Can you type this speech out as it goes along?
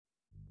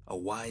A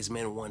wise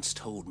man once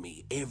told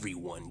me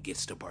everyone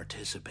gets to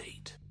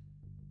participate.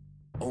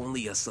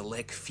 Only a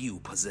select few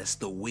possess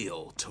the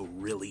will to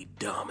really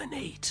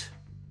dominate.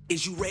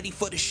 Is you ready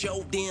for the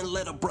show? Then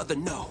let a brother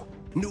know.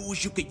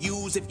 News you could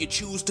use if you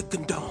choose to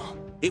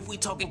condone. If we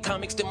talking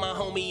comics, then my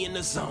homie in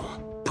the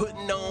zone.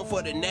 Putting on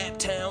for the nap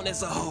town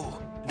as a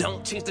whole.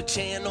 Don't change the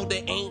channel,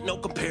 there ain't no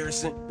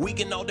comparison. We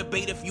can all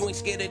debate if you ain't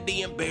scared of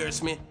the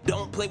embarrassment.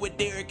 Don't play with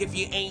Derek if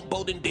you ain't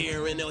bold and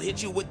daring. They'll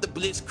hit you with the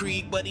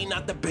blitzkrieg, but he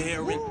not the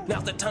Baron.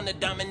 Now's the time to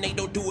dominate,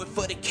 don't do it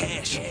for the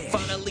cash.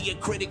 Finally a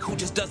critic who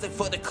just does it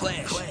for the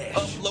clash.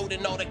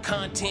 Uploading all the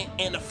content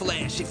and a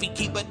flash. If he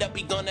keep it up,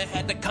 he gonna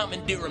have to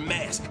commandeer a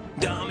mask.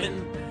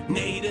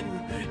 Dominating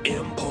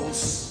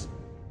impulse.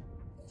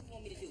 What you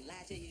want me to do?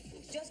 Lie to you?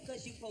 Just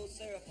cause you post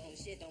syrup on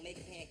shit don't make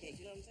it pancakes,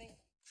 you know what I'm saying?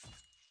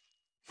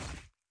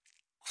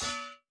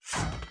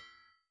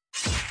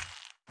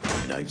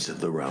 Knights of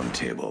the Round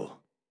Table.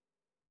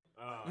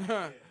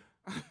 Yeah.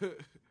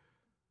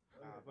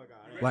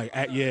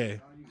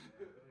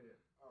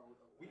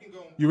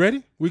 You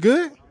ready? We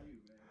good?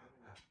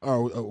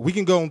 Oh, we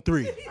can go on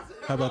 3.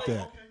 How about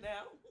that?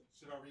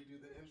 Should I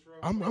redo the intro?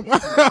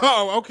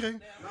 Oh, okay.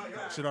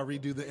 Should I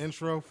redo the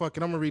intro? Fuck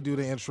it, I'm gonna redo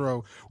the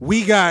intro.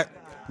 We got,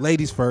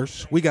 ladies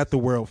first, we got the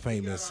world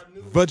famous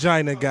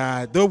Vagina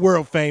God, the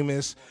world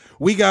famous.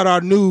 We got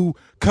our new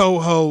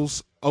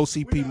co-host,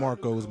 OCP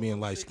Marco is being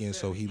light-skinned,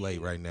 so he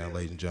late right now,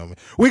 ladies and gentlemen.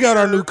 We got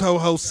our new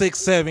co-host,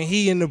 6'7",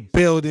 he in the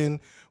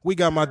building. We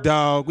got my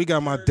dog,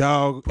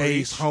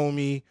 Ace,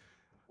 homie,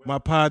 my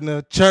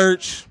partner,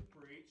 Church.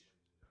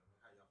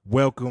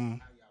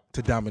 Welcome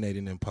to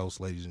Dominating Impulse,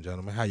 ladies and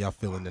gentlemen. How y'all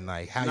feeling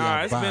tonight? How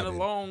y'all it's vibing? been a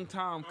long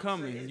time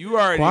coming. You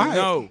already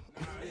know.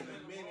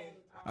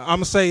 I'm going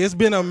to say it's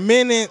been a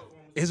minute.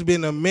 It's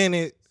been a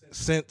minute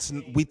since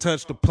we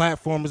touched the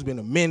platform. It's been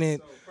a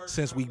minute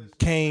since we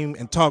came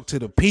and talked to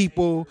the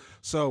people.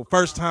 So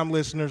first-time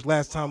listeners,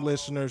 last-time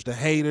listeners, the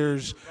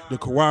haters, the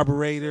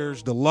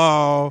corroborators, the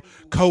law,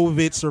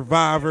 COVID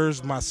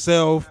survivors,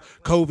 myself,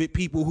 COVID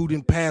people who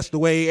done passed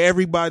away,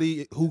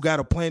 everybody who got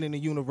a plan in the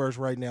universe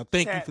right now.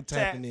 Thank you for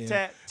tapping in.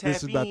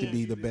 This is about to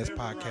be the best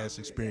podcast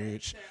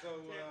experience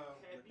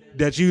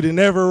that you'd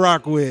never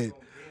rock with.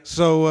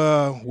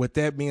 So with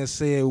that being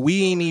said,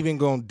 we ain't even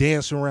gonna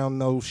dance around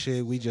no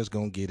shit. We just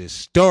gonna get it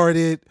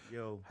started.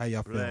 Yo, how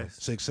y'all feeling?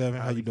 blessed. 6'7",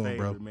 how you doing,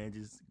 bro? Man,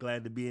 just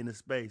glad to be in the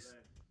space.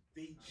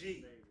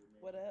 VG,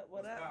 What up?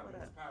 What how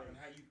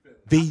you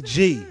feeling?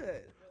 VG,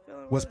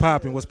 what's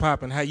popping? Good. What's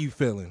popping? How you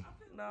feeling?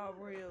 No,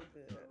 real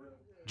good.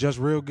 Just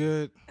real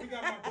good. We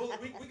got my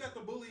bully. We got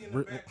the bully in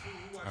the back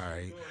too. All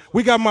right,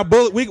 we got my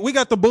bully. We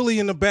got the bully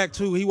in the back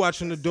too. He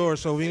watching the door.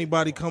 So if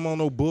anybody come on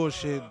no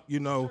bullshit, you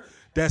know,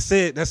 that's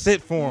it. That's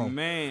it for him.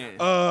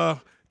 Man.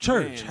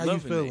 Church, Man, how you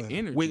feeling?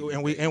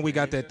 Energy, we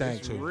got that thing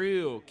too.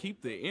 Real.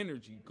 Keep the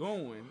energy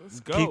going. Let's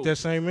go. Keep that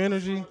same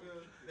energy.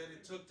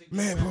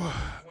 Man, boy,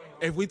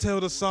 if we tell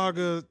the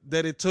saga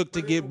that it took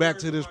to get back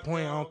to this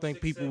point, I don't think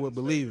people would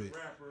believe it.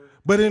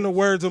 But in the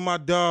words of my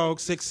dog,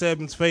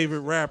 6'7's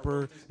favorite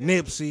rapper,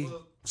 Nipsey,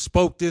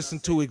 spoke this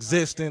into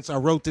existence. I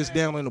wrote this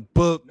down in a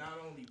book,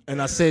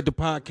 and I said the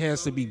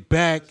podcast would be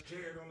back,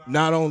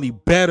 not only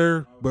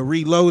better, but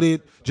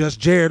reloaded.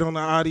 Just Jared on the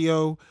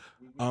audio.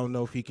 I don't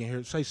know if he can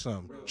hear. Say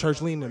something. Church,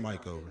 lean the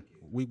mic over.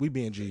 We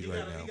being G's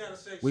right now.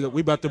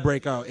 We about to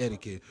break out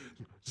etiquette.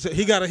 So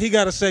he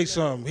gotta say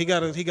something. He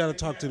gotta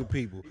talk to the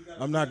people.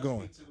 I'm not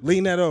going.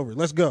 Lean that over.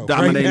 Let's go.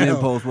 Dominating right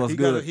impulse. What's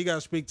good? He gotta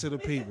speak to the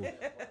people.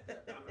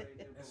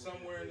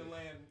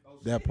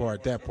 That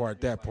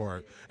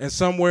part. And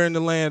somewhere in the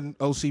land,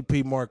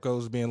 OCP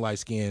Marco's being light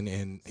skinned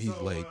and he's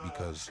late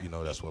because you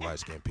know that's what light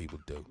skinned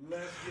people do.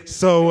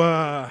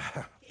 So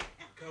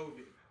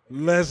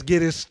let's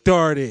get it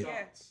started.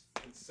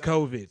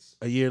 COVID,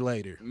 a year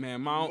later. Man,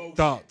 my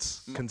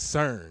thoughts,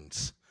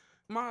 concerns,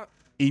 my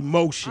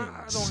emotions.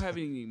 I don't have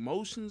any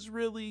emotions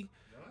really.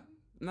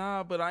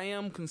 Nah, but I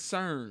am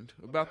concerned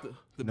about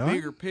the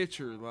bigger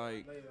picture,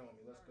 like.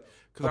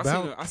 Because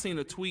I seen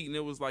a tweet and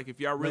it was like, if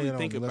y'all really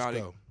think about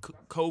it,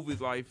 COVID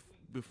life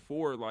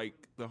before like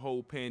the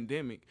whole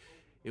pandemic,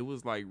 it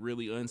was like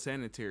really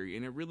unsanitary,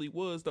 and it really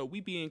was though.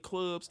 We be in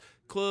clubs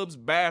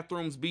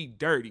bathrooms be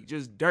dirty,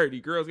 just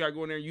dirty. Girls gotta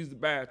go in there and use the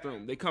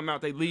bathroom. They come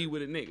out, they leave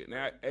with a nigga.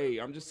 Now, hey,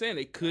 I'm just saying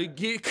they could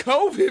get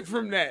COVID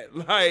from that.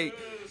 Like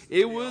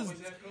it was.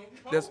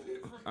 That's.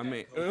 I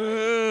mean,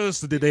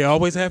 so did they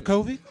always have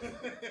COVID,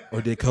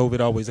 or did COVID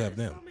always have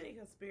them? So many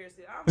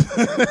conspiracies. I'm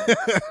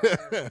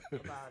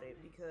about it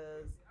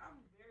because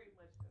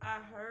I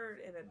heard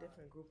in a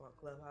different group on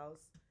Clubhouse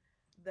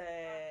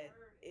that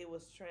it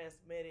was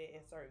transmitted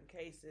in certain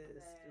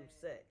cases through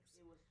sex.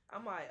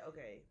 I'm like,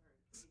 okay,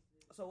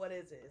 so what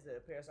is it? Is it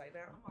a parasite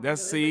now?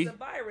 That's If it's a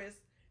virus.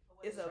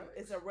 It's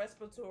a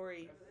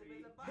respiratory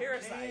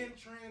parasite. You can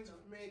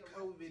transmit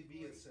COVID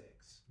via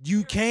sex.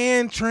 You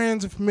can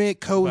transmit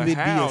COVID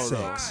via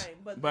sex.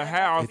 Fine, but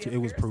how? It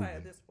was proven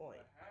at this point.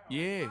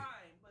 Yeah.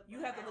 You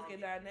have to look at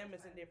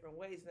dynamics in different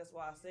ways, and that's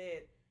why I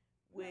said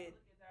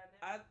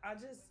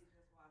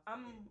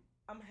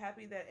I'm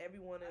happy that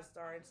everyone is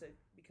starting to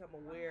become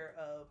aware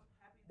of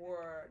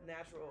more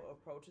natural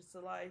approaches to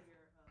life,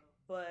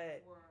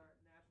 but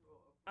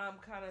I'm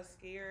kind of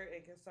scared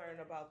and concerned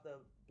about the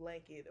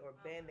blanket or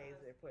band-aids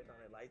they're putting on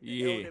it, like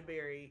the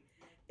elderberry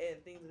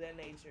and things of that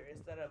nature,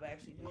 instead of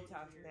actually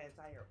detoxing that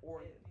entire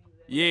organ.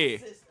 Yeah.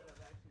 System.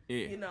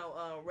 Yeah. You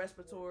know,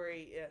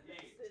 respiratory.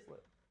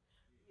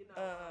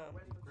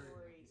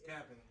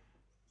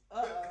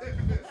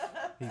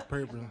 He's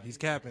purple. He's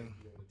capping.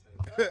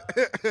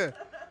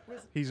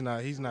 He's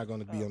not going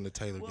to be on the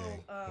Taylor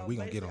game. We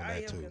gonna get on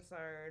that too. I am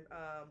concerned.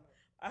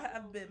 I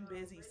have been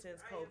busy since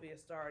COVID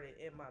started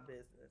in my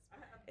business,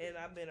 and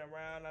I've been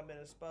around. I've been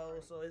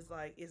exposed, so it's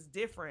like it's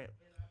different.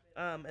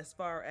 As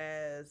far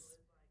as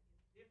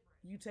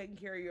you taking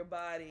care of your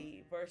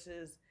body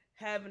versus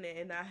having it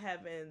and not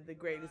having the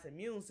greatest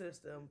immune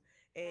system,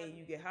 and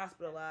you get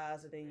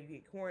hospitalized and then you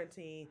get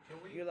quarantined.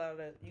 You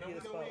get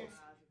exposed.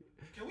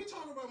 Can we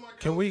talk about my COVID?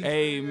 Can we?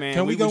 Hey man,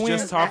 can we go was in?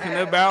 just talking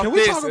about Can we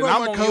this, talk and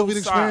about I'm my on COVID your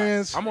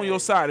experience? side. I'm on your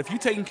side. If you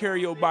taking care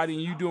of your body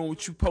and you doing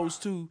what you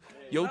supposed to,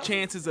 your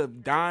chances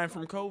of dying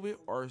from COVID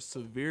are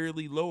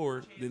severely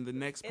lower than the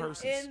next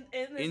person's.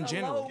 In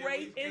general, low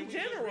rate in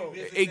general.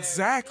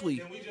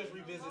 Exactly.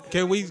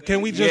 Can we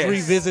just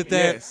revisit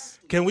that? Yes.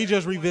 Can we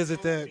just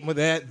revisit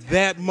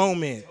that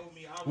moment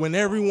when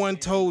everyone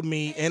told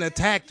me and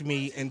attacked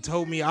me and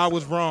told me I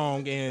was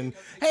wrong and,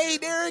 hey,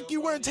 Derek, you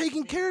weren't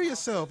taking care of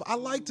yourself. I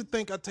like to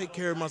think I take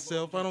care of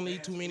myself. I don't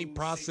eat too many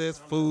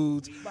processed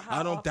foods.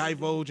 I don't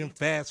divulge in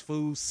fast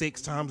food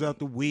 6 times out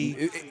the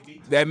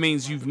week. That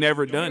means you've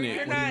never done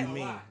it. What do you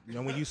mean? You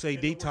know, when you say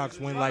detox,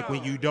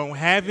 when you don't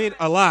have it,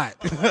 a lot.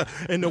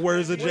 In the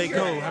words of J.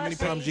 Cole, how many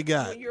problems you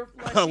got?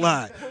 A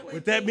lot.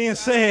 With that being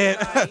said,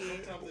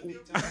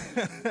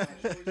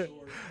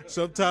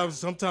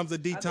 sometimes the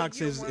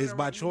detox is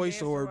by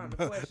choice or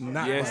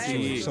not by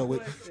choice.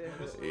 So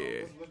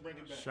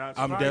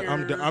I'm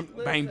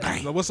bang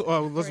bang. Let's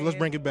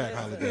bring it back,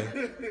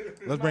 Holiday.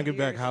 Let's bring it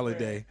back,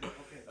 Holiday.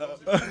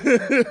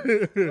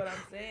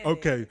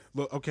 Okay.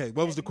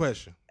 What was the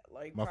question?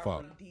 Like my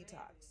fault.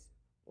 Detox,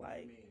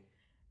 like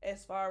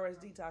as far as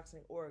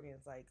detoxing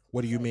organs, like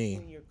what do you mean?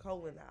 When your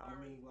colon out,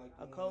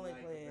 a colon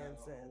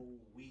cleanse, and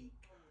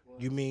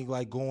you mean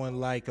like going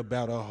like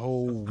about a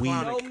whole week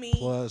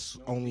plus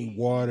only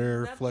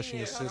water, flushing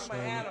your system,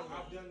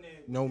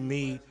 no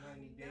meat.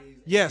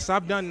 Yes,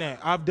 I've done that.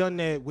 I've done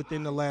that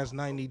within the last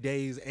 90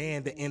 days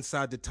and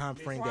inside the time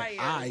frame that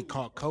I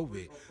caught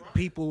COVID.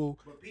 People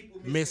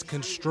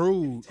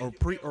misconstrued or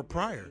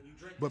prior.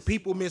 But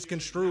people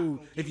misconstrue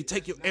if you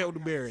take your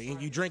elderberry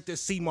and you drink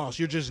this sea moss,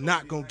 you're just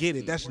not gonna get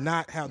it. That's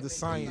not how the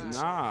science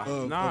of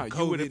COVID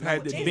you would have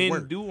had to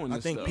been doing this.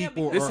 I think stuff.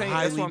 people this are ain't,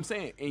 highly. That's what I'm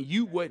saying. And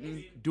you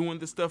wasn't doing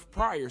the stuff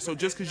prior. So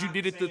just because you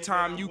did it the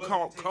time you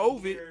caught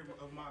COVID,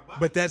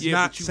 but that's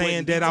not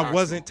saying that I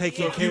wasn't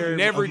taking care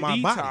of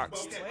my body.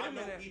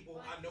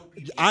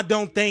 I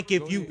don't think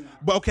if you,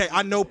 but okay,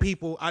 I know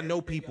people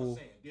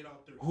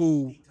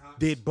who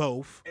did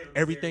both.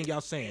 Everything y'all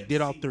saying,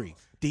 did all 3: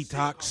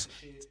 detox,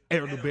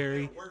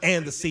 elderberry,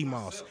 and the sea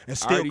moss, and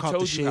still caught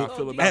the shit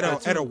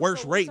at a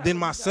worse rate than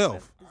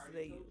myself.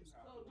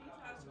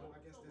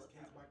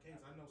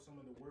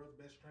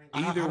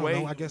 Either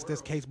way, I guess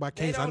that's case by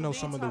case. I know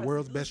some of the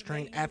world's best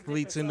trained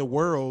athletes in the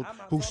world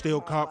who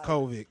still caught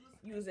COVID.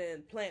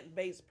 Using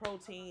plant-based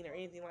protein or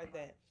anything like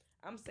that.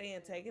 I'm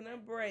saying taking a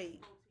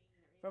break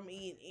from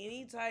eating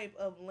any type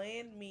of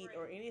land meat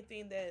or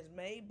anything that is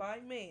made by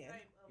man.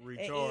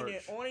 Recharge. And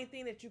eating the only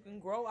thing that you can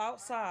grow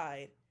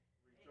outside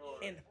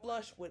and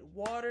flush with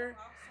water,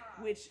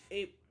 which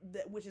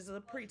is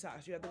a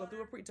pre-tox. You have to go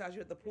through a pre-tox. You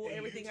have to pull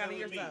everything out of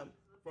your stomach.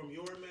 From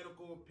your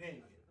medical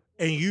opinion.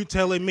 And you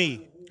telling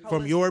me,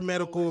 from your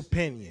medical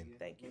opinion,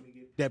 thank you,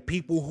 that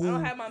people who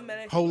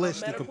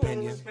holistic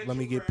opinion. Let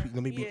me be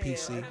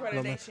PC.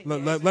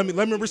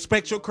 Let me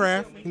respect your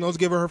craft. You know, let's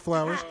give her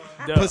flowers.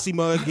 Pussy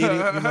mug, get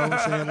it. You know what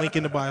I'm saying? Link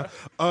in the bio.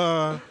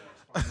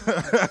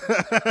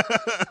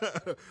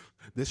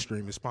 This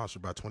stream is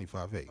sponsored by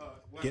 25A.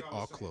 Get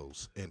all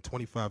clothes and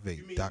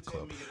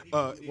 25A.club.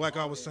 Like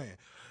I was saying,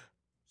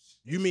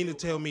 you mean to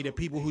tell me that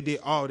people who did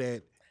all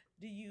that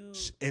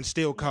and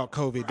still caught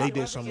COVID, they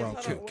did something wrong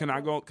too? Can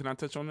I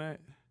touch on that?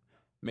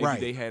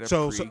 Maybe they had a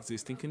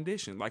pre-existing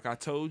condition. Like I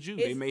told you,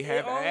 they may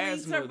have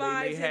asthma. They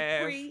may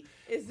have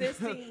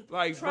pre-existing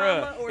like,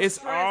 trauma or it's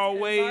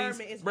always,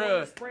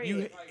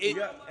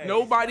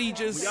 nobody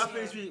just.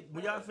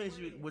 When y'all finish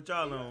what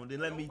y'all on, then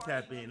let me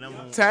tap in.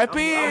 Tap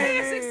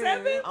in.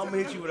 6'7". I'm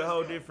gonna hit you with a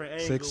whole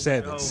different angle.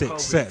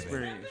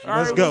 6'7".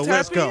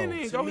 Let's go.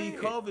 To me,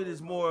 COVID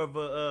is more of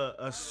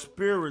a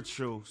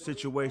spiritual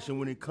situation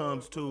when it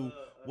comes to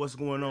what's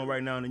going on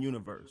right now in the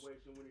universe.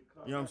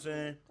 You know what I'm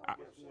saying?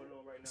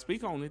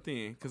 Speak on it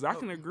then, because I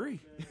can agree.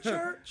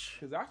 Church.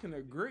 Because I can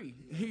agree.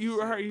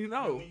 You already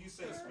know. When you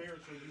say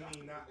spiritual, you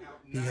mean not out.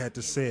 He had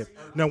to say it.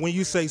 Now, when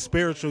you say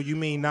spiritual, you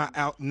mean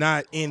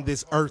not in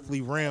this earthly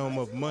realm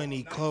of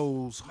money,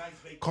 clothes,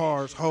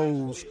 cars,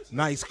 hoes,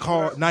 nice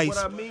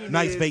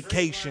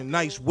vacation,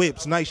 nice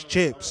whips, nice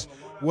chips.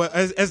 What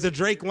as the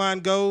Drake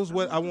line goes?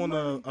 What I want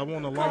a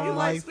long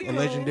life, a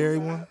legendary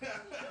one.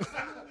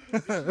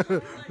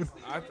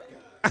 I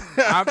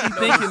be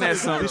thinking that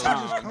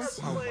sometimes.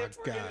 Oh my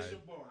god!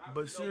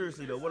 But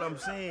seriously though, what I'm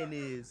saying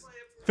is,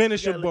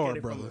 Finish you your gotta look bar, at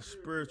it from brother. a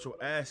spiritual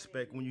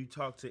aspect when you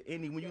talk to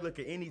when you look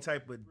at any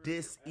type of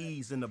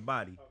dis-ease in the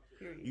body.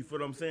 You feel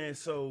what I'm saying?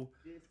 So,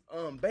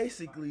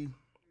 basically,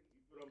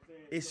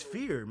 it's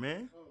fear,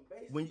 man.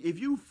 If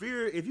you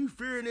fear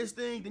this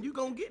thing, then you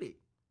gonna get it.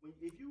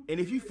 And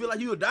if you feel like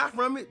you'll die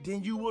from it,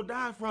 then you will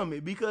die from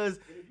it because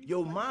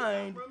your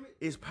mind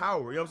is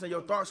power. You know what I'm saying?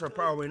 Your thoughts are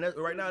power. And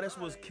right now, that's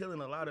what's killing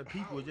a lot of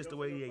people is just the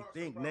way they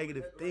think,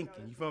 negative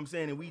thinking. You feel what I'm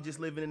saying? And we just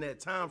living in that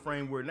time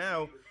frame where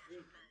now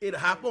it'll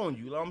hop on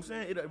you. You know what I'm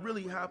saying? It'll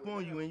really hop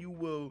on you and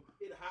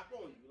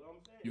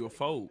You'll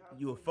fold.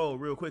 you'll fold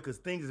real quick because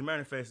things is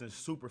manifesting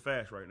super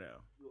fast right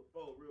now.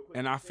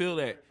 And I feel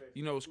that,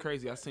 it's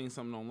crazy. I seen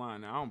something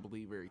online. Now, I don't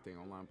believe everything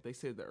online, but they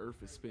said the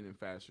earth is spinning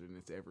faster than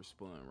it's ever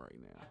spun right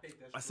now.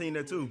 I seen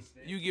that too.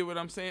 You get what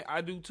I'm saying?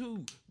 I do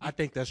too. I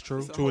think that's true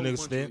It's a to whole an bunch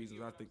of extent.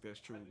 reasons I think that's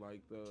true.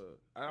 Like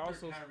I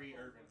also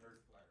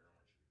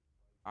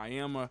I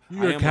am a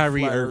You're I am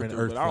Kyrie a flat Irving,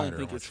 earther, earth but I don't flatter,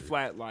 think it's aren't you?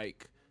 flat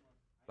like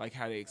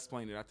how they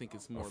explain it. I think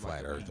it's more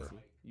flat like earther. pizza.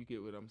 You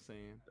get what I'm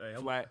saying? Hey,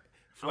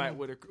 Flat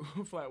with a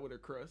flat with a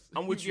crust.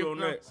 I'm with you get on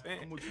what that. I'm saying?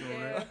 I'm with you on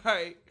that.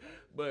 Right.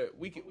 But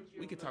we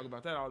could talk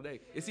about that all day.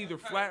 It's either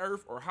flat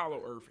Earth or hollow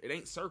Earth. It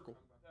ain't circle.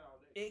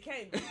 It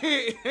can't be.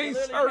 It ain't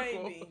It circle.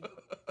 literally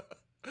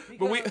can't be.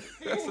 But we Because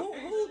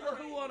who's the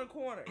who on the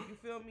corner? You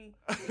feel me?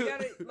 You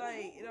got it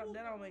like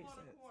that don't make sense.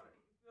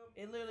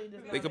 It literally does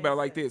not think make about it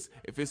like sense. this: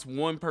 if it's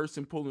one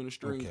person pulling the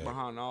strings Okay.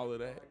 behind all of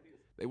that,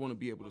 they want to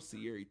be able to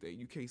see everything.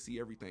 You can't see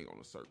everything on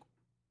a circle.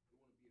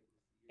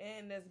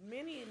 And as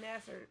many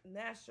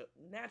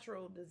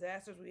natural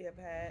disasters we have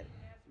had,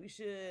 we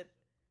should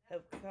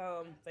have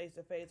come face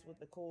to face with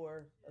the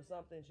core of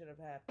something should have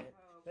happened,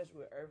 especially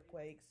with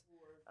earthquakes.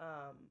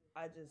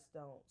 I just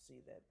don't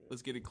see that being.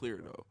 Let's get it clear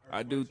though.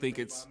 I do think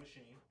it's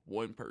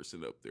one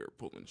person up there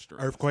pulling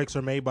strings. Earthquakes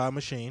are made by a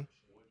machine.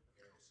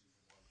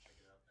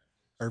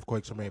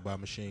 Earthquakes are made by a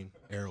machine.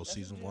 Arrow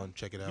season 1.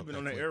 Check it out. You've been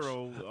on that Netflix.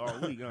 arrow all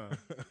week, huh?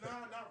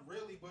 Not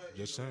really, but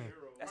Just saying.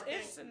 That's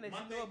interesting that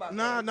you know about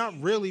Nah, that. not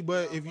really.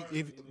 But if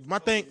my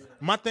thing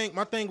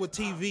with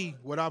TV,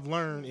 what I've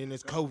learned in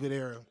this COVID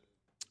era,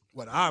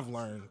 what I've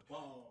learned,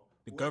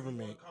 the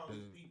government,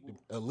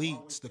 the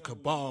elites, the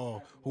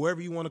cabal,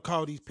 whoever you want to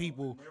call these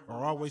people,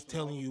 are always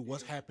telling you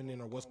what's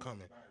happening or what's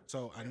coming.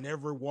 So I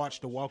never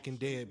watched The Walking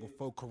Dead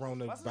before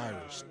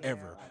coronavirus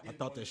ever. I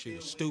thought that shit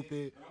was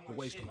stupid, a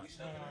waste of my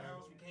time.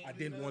 I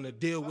didn't want to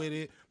deal with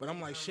it, but I'm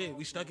like, shit,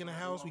 we stuck in the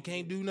house, we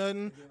can't do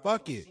nothing.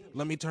 Fuck it.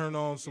 Let me turn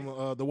on some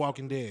The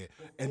Walking Dead,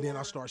 and then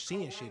I start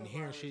seeing shit and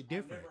hearing shit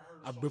different.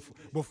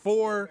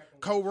 Before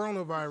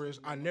coronavirus,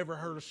 I never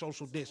heard of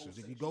social distance.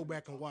 If you go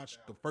back and watch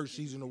the first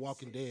season of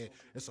Walking Dead,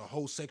 it's a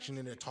whole section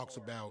in there that talks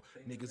about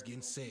niggas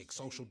getting sick,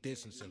 social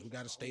distancing. We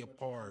got to stay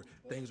apart.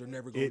 Things are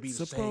never going to be It's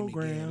the a same again.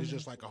 program. It's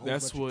just like a whole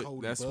That's bunch of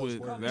code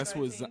buzzwords. that's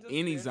what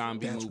any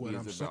zombie That's what movie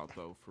I'm is saying. about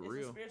though. For It's a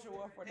real. spiritual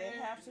warfare. They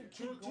have to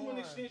keep to an going.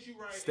 extent, you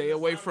right. Stay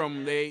away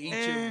from they eat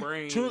your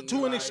brain.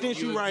 To an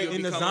extent, you right you'll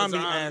in the become a zombie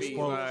aspect.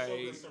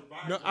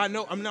 like- No, I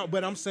know I'm not,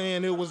 but I'm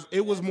saying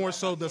it was more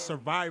so the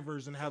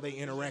survivors and how they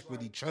interact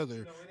with each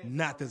other,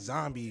 not the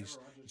zombies.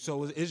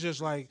 So it's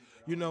just like,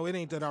 it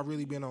ain't that I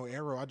really been on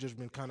Arrow. I just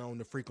been kind of on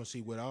the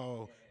frequency with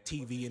all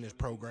TV and its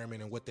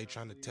programming and what they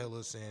trying to tell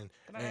us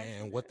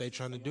and what they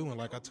trying to do. And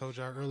like I told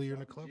y'all earlier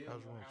in the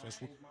clubhouse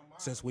room,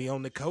 since we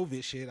on the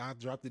COVID shit, I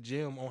dropped the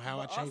gem on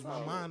how I changed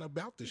my mind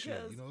about the shit.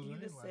 You know what I'm You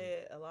saying? just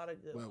said a lot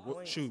of good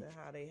points shoot. and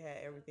how they had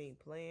everything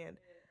planned.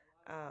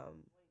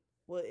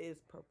 What is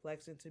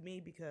perplexing to me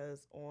because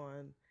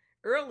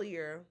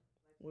earlier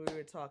when we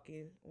were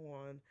talking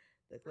on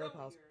the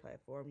Clubhouse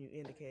platform, you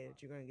indicated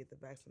you're going to get the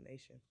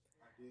vaccination.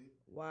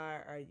 Why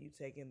are you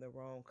taking the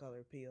wrong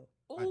color pill?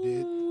 I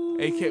did.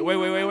 Hey,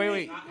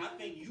 wait. I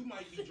think you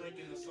might be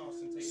drinking the sauce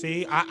and taking.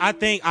 See,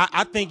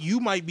 I think you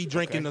might be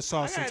drinking the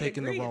sauce I and got a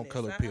taking the degree in wrong this.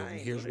 color I pill, ain't and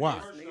here's doing why.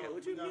 this, nigga.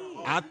 What you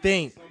mean? I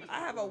think I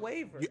have a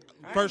waiver. I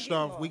ain't first getting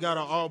off, we lost.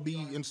 gotta all be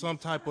in some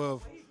type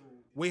of.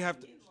 We have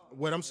to.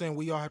 What I'm saying,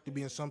 we all have to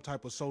be in some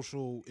type of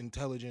social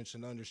intelligence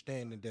and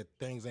understanding that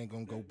things ain't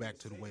gonna go back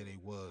to the way they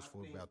was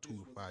for about 2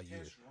 to 5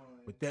 years.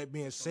 With that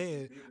being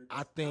said,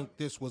 I think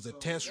this was a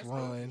test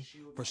run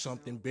for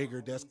something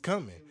bigger that's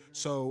coming.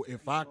 So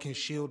if I can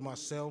shield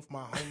myself,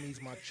 my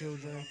homies, my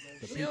children,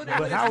 the people,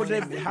 But how would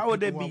that be people I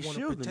wanna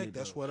shielding protect, it,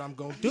 that's though? what I'm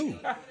gonna do.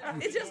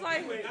 It's just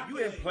like You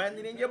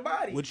implanted it in your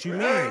body. What you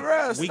mean?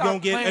 Bruh, We stop gonna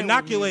get playing with me,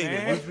 inoculated.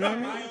 man. You feel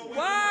me?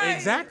 why?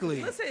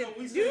 Exactly. Listen,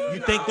 You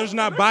think there's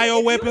not listen, if you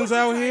was bioweapons to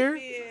out type here?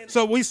 in-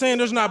 So we saying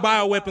there's not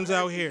bioweapons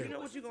out here. You know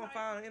what you're gonna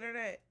find on the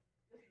internet?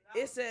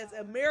 It says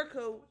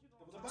America,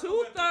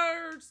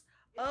 2/3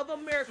 of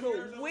America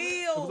will.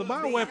 It was a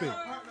bioweapon.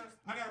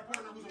 I got a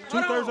partner who's a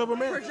 2/3 of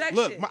America.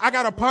 Look, I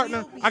got a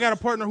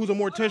partner who's a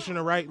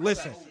mortician, right?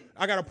 Listen,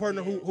 I got a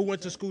partner who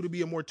went to school to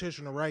be a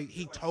mortician, right?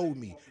 He told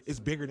me it's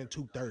bigger than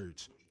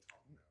 2/3.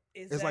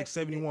 It's like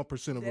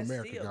 71% of That's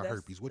America still- got that's-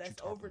 herpes. What you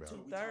that's talking over about?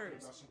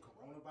 2/3.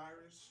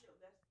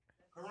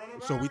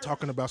 So we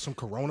talking about some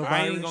coronavirus?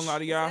 I ain't gonna lie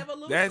to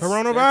y'all. That's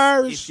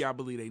Coronavirus. if y'all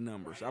believe they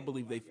numbers. I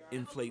believe they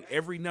inflate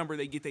every number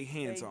they get their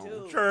hands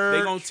on. Church.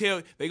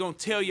 They gonna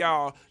tell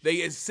y'all they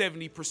is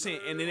 70%,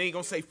 and then they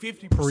gonna say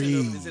 50% of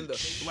it is in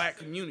the black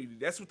community.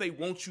 That's what they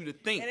want you to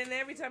think. And then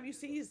every time you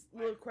see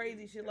little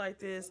crazy shit like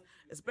this,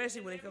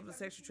 especially when it comes to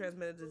sexually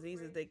transmitted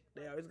diseases, they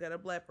always got a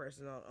black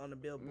person on the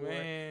billboard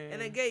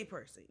and a gay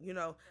person, you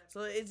know.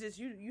 So it's just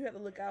you have to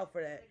look out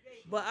for that.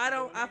 But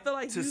I feel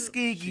like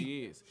Tuskegee.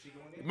 She is.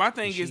 My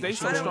thing is they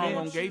so strong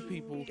on gay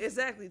people.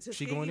 Exactly.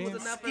 Tuskegee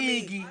was enough for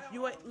me.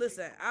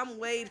 Listen, I'm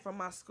Wade from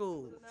my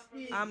school.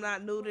 I'm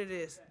not new to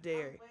this,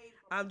 Derek.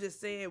 I'm just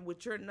saying,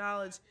 with your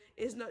knowledge,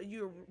 it's not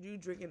you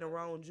drinking the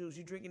wrong juice.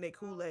 You drinking that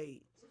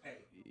Kool-Aid.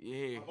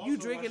 Yeah. You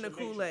drinking the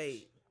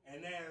Kool-Aid.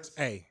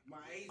 Hey,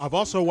 I've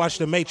also watched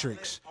The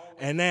Matrix,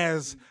 and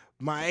as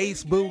my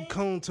ace boo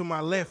coon to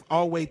my left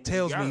always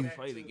tells me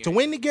to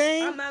win the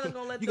game, I'm not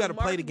gonna let you got to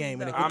play the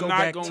game. And if we I'm go not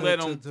back gonna to, let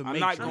to them. the I'm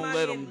Matrix, not gonna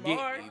let them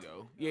get me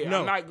though. Yeah, No,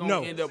 I'm not gonna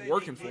no. end up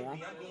working for them.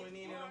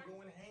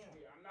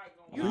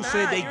 Who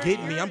said they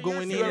get me? I'm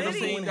going in. You I'm ever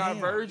going seen ham.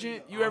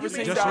 Divergent? You ever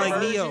seen Just like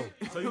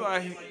Divergent? Neo.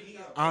 Like,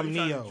 I'm Trying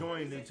to Neo.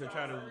 join them to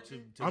try to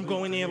I'm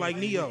going in like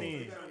Neo.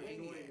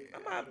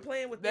 I'm not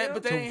playing with that, them.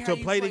 but that ain't To how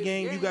you play the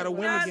game, you gotta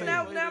win the game.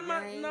 I'm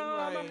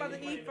not about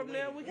to eat from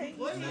them. We can't eat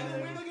from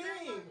them.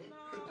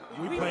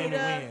 We playing to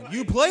win.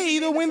 You play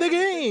to win the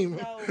game.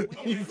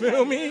 You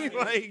feel me?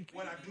 Like,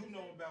 What I do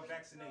know about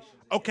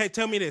vaccinations. okay,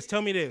 tell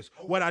me this.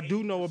 What I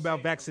do know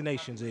about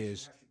vaccinations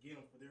is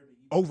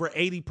over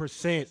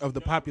 80% of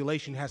the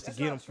population has to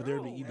get them for there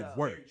to even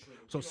work.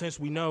 So since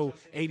we know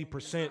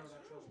 80%,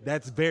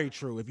 that's very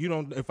true.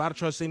 If I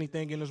trust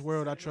anything in this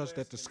world, I trust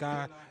that the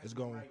sky is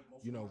going,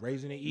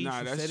 raise in the east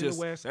and set in the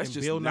west. That's And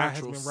just Bill Nye has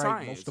natural been science.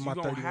 right most of my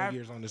 31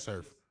 years on this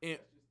earth. And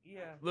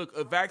look,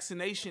 a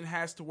vaccination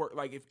has to work.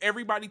 Like if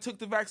everybody took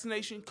the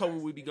vaccination,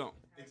 COVID would be gone.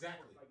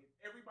 Exactly.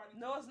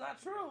 No, it's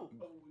not true.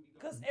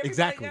 Because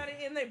everybody got it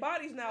in their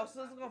bodies now,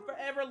 so it's going to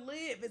forever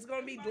live. It's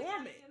going to be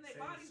dormant.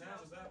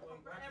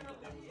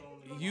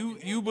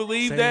 You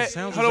believe that?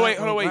 Hold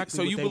on, wait.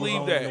 So you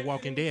believe that? The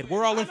Walking Dead.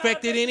 We're all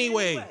infected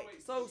anyway.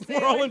 So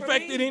We're all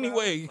infected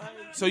anyway.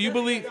 So you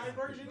believe?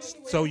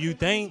 So you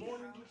think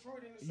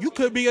you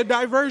could be a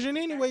diversion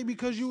anyway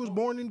because you was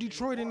born in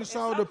Detroit and it's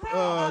all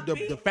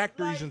the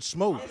factories and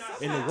smoke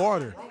in the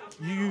water.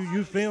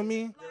 You feel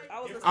me?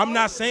 I'm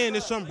not saying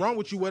there's something wrong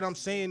with you. What I'm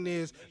saying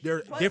is there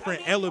are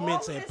different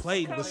elements at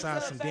play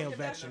besides some damn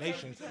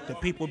vaccinations that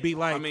people be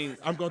like,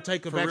 I'm going to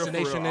take a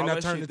vaccination and I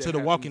turn into the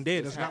Walking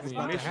Dead. That's not what's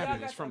about to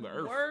happen. It's from the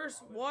earth.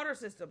 Worst water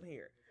system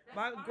here.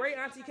 My great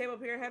auntie came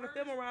up here and had a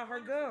film around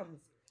her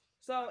gums.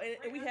 So,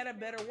 and we had a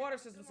better water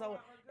system. So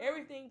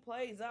everything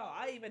plays out.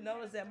 I even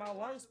noticed that my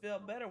lungs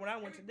felt better when I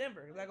went to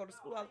Denver because I go to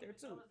school out there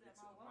too.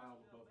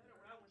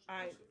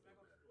 I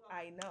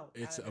know.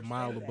 It's a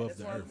mile above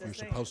the earth. You're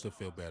supposed to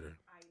feel better.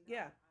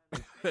 Yeah.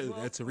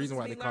 That's the reason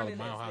why they call it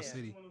Mile High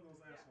City.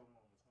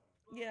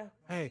 Yeah.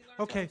 Hey,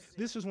 okay,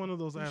 this is one of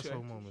those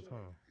asshole moments, huh?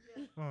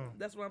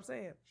 That's what I'm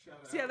saying.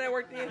 See how that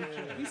worked in?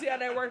 You see how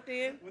that worked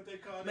in?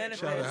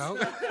 Manifest. Shout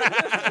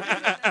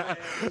out.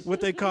 What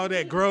they call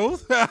that,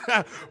 growth?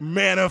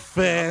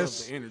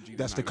 Manifest. The energy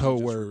That's the tonight. code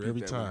Just word repeat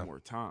every that time. One more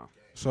time.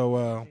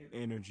 So,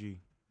 energy.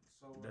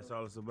 That's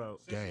all it's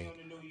about. gang.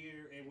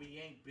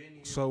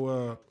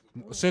 So,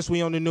 since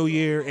we on the new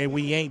year and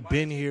we ain't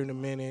been here in a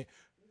minute,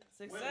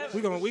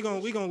 we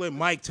gonna let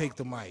Mike take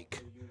the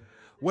mic.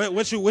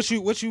 What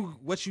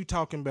you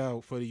talking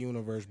about for the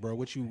universe, bro?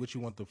 What you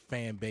want the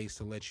fan base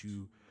to let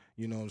you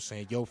know what I'm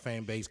saying? Your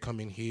fan base come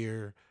in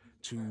here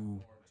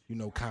to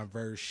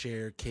converse,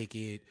 share, kick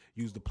it,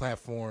 use the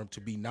platform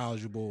to be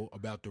knowledgeable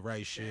about the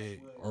right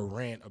shit or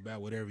rant about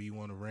whatever you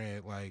want to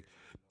rant. Like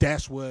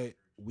that's what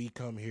we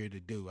come here to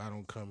do. I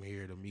don't come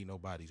here to meet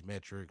nobody's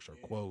metrics or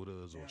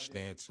quotas or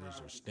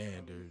stances or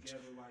standards.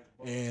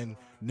 And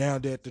now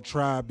that the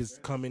tribe is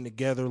coming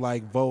together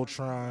like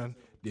Voltron,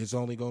 it's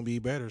only gonna be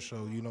better.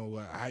 So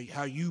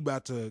how you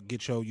about to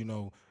get your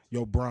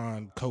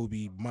Bron,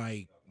 Kobe,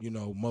 Mike,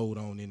 mode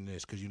on in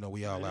this? Because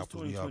we all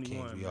alphas, we all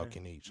kings, we all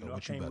can eat. So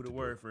what you about to do? I came with a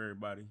word for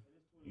everybody.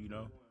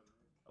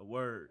 A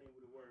word.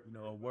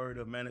 A word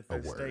of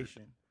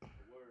manifestation.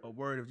 A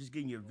word of just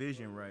getting your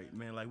vision right,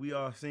 man. Like we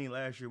all seen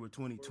last year with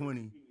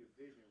 2020,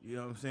 you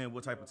know what I'm saying,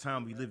 what type of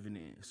time we living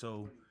in.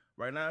 So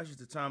right now it's just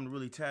the time to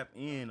really tap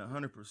in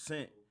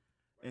 100%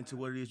 into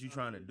what it is you're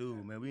trying to do,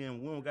 man. We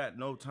don't got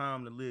no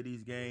time to live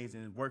these games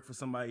and work for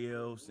somebody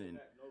else, and you know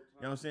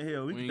what I'm saying?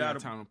 Hell, we ain't got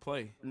time to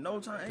play. No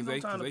time, ain't no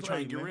time to play. They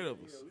trying to get rid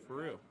of us, for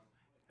real.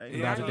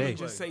 And not today.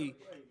 Just say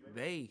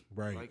they.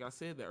 Right. Like I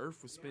said, the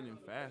earth was spinning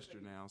faster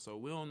now, so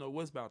we don't know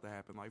what's about to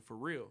happen. Like for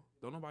real,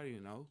 don't nobody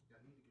know.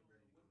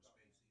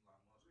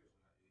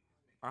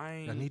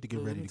 I need to get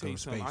ready to go to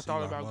space. I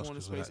thought about going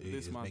to space, but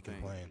this is my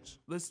thing. Plans.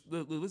 Let's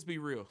be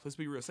real. Let's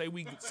be real. Say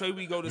we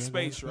go to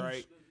space,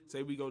 right?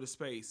 Say we go to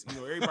space.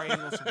 Everybody ain't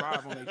gonna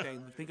survive on their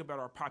thing. Think about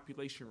our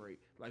population rate.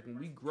 Like when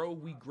we grow,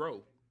 we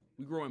grow.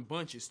 We grow in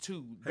bunches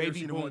too. Have you Baby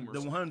seen boomers.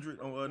 the 100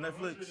 on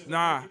Netflix?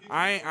 Nah,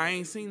 I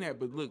ain't seen that.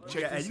 But look,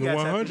 check this. The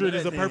 100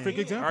 is a perfect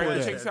example. All right,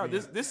 of check that.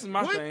 this out. This is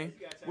my thing.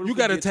 What if You we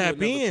gotta get to tap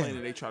another in.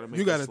 planet, they try to make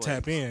You gotta us slaves?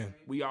 tap in.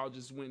 We all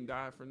just went and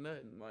died for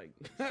nothing. Like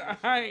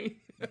I ain't.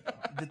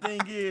 The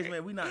thing is,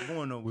 man, we not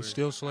going nowhere. We're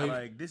still slaves.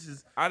 Like this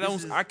is.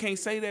 I can't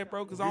say that,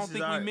 bro, because I don't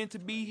think we we meant to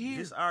be here.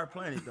 This is our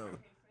planet, though.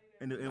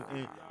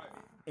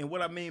 And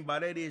what I mean by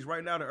that is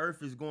right now the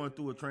Earth is going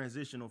through a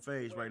transitional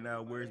phase right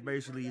now where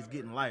it's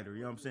getting lighter. You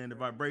know what I'm saying? The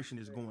vibration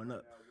is going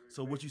up.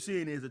 So what you're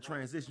seeing is a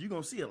transition. You're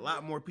going to see a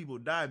lot more people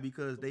die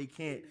because they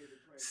can't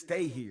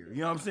stay here.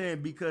 You know what I'm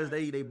saying? Because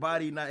they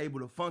body not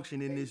able to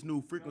function in this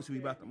new frequency we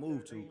about to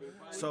move to.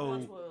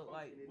 So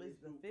like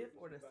it's the fifth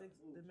or the sixth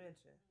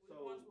dimension.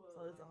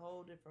 So it's a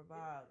whole different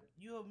vibe.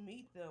 You'll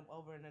meet them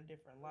over in a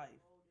different life,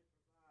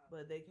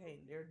 but they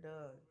can't. They're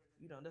done.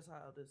 You know, that's how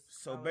this.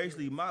 So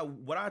basically,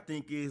 what I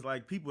think is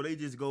like people they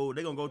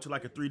gonna go to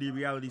like a 3D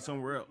reality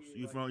somewhere else.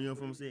 You know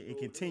what I'm saying? And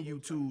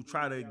continue to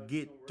try to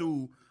get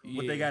through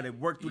what they got to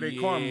work through their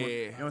karma.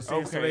 You know what I'm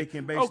saying? So they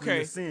can basically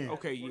ascend.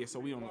 Okay, yeah.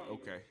 So we don't.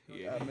 Okay,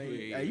 yeah. I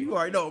mean, hey, you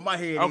already know what my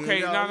head. Okay,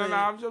 is, no.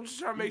 I'm just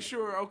trying to make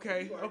sure.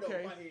 Okay.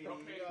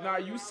 Now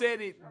you said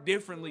it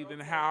differently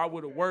than how I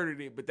would have worded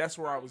it, but that's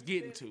where I was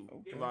getting to.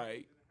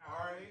 Like,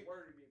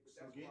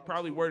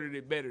 probably worded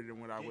it better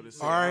than what I would have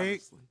said. All right.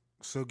 Honestly.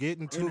 So get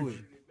into it.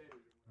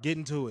 Get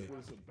into it. What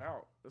it's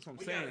about. That's what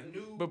I'm saying.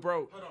 But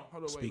bro,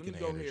 hold on, Speaking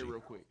wait. Let me of go energy. here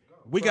real quick.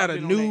 We got a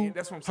new.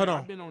 That's what I'm saying. Hold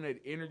on. I've been on that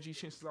energy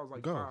since I was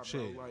like Go, 5,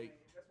 shit. bro. Like,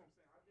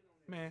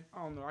 man,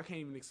 I don't know. I can't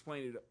even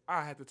explain it.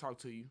 I have to talk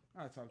to you.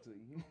 I talk to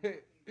you.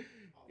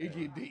 It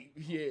get deep.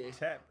 Yeah.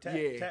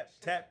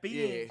 Tap in.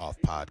 Yeah. Off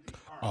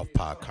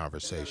pod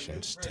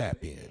conversations.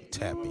 Tap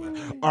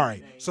in. All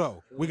right.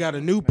 So we got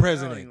a new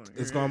president.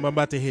 I'm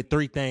about to hit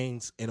 3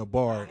 things in a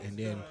bar,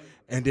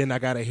 and then I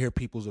gotta hear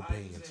people's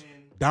opinions.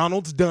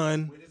 Donald's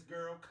done.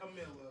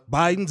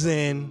 Biden's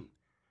in.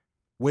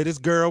 With his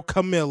girl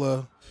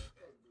Camilla.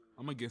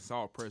 I'm against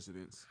all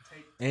presidents.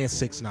 And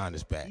 6ix9ine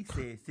is back. He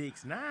said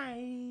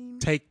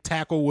 6ix9ine.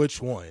 Tackle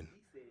which one?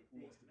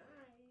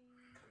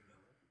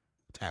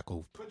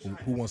 Tackle.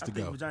 Who wants to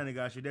go? Vagina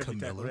God should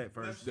definitely tackle that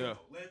first. Yeah.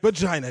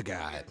 Vagina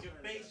God.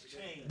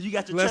 You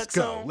got your Let's chucks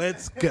go. on?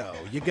 Let's go.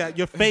 You got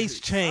your face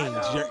changed.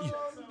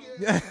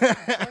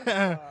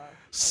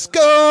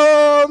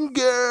 Scum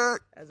girl.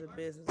 As a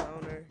business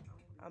owner,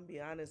 I'm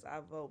be honest, I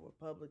vote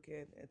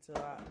Republican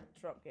until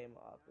Trump came to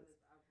office.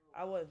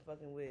 I wasn't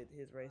fucking with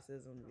his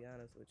racism, to be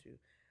honest with you.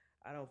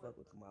 I don't fuck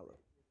with Kamala.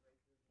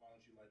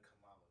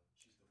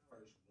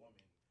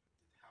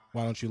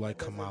 Why don't you like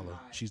Kamala?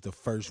 She's the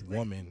first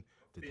woman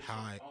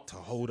to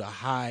hold a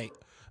high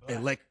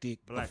elected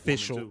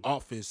official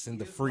office in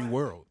the free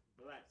world.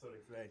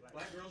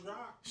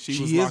 She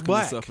was is locking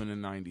black. us up in the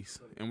 90s.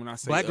 And when I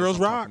say Black us, girls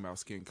I'm rock. talking about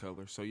skin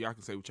color. So y'all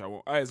can say what y'all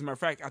want. As a matter of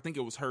fact, I think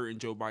it was her and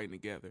Joe Biden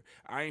together.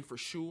 I ain't for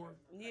sure.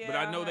 Yeah, but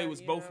I know they was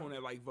yeah. both on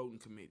that like voting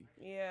committee.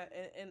 Yeah,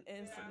 and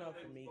it's enough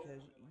for me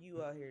because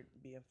you out here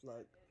being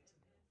plugged.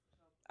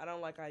 I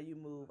don't like how you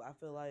move. I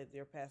feel like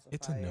they're pacified.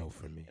 It's a no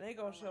for me. And they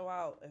gonna show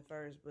out at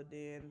first, but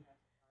then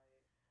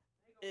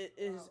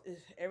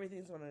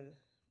everything's gonna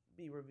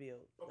be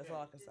revealed. That's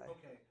all I can say.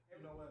 Okay,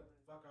 you know what?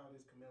 Fuck all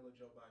this Camilla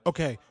Joe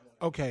Biden.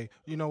 Okay,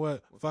 you know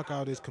what? Fuck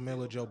all this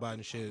Camilla Joe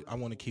Biden shit. I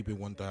want to keep it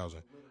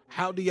 1,000.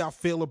 How do y'all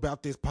feel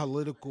about this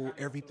political?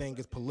 Everything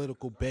is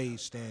political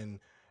based and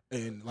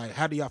like,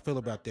 how do y'all feel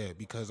about that?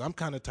 Because I'm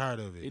kind of tired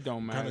of it. It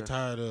don't matter. I'm kind of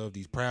tired of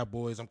these Proud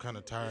Boys. I'm kind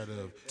of tired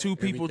of Two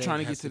people everything trying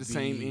to get has to the be,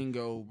 same end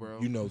goal, bro.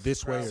 You know,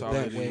 this way or That's all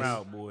that it way. is.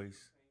 Proud Boys.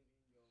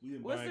 We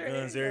been What's buying their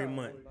guns end every goal?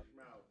 month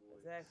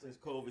Exactly. since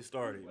COVID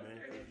started, man.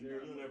 You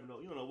never know.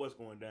 You don't know what's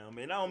going down,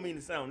 man. I don't mean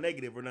to sound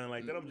negative or nothing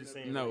like that. I'm just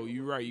saying. No, like,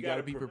 you're right. You got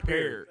to be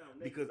prepare.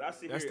 prepared. Because I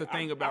see That's the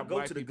thing about I go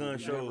black to the people, gun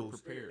we never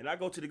shows, prepared. and I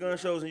go to the gun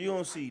shows, and you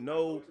don't see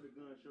no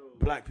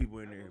black people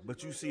in there,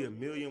 but you see a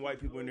million white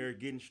people in there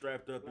getting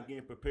strapped up and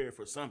getting prepared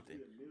for something.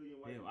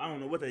 Hell, I don't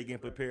know what they getting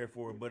prepared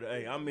for, but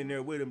hey, I'm in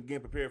there with them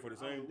getting prepared for the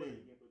same thing.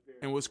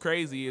 And what's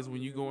crazy is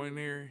when you go in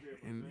there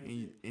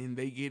and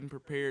they getting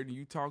prepared and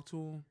you talk to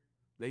them,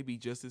 they be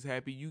just as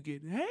happy you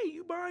get, hey,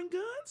 you buying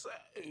guns?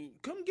 Hey,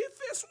 come get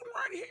this one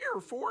right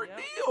here for a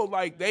deal.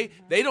 Like, they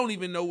don't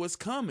even know what's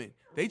coming.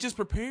 They just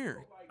prepared.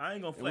 I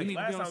ain't gonna And we flex. need to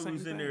be Last on the time we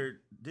was same in thing. there,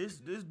 this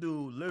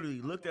dude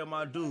literally looked at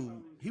my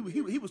dude. He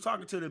was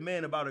talking to the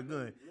man about a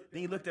gun.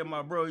 Then he looked at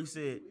my bro. He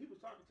said,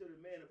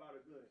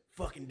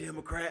 "Fucking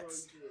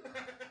Democrats."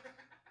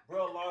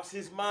 Bro lost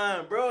his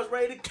mind. Bro was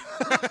ready to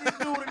kill this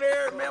dude in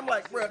there. Man, I'm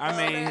like, bro.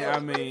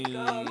 I mean,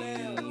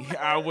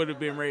 I would have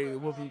been ready to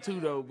whoop him too,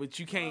 though. But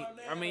you can't.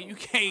 I mean, you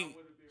can't.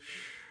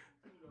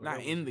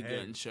 Not in the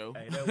gun show.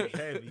 Hey, that was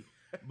heavy.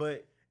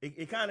 But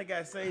it kind of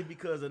got saved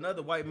because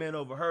another white man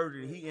overheard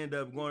it. And he ended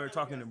up going there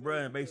talking to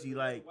bruh and basically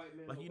like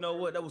you know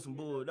what? That was some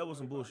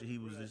bullshit he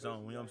was just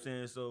on. You know what I'm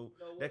saying? So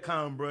that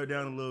calmed bruh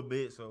down a little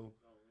bit. So,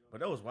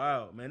 but that was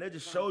wild, man. That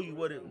just show you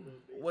what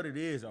it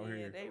is out Yeah,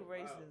 here. they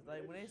racist.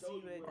 Like when they see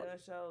you at gun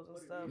shows and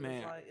stuff,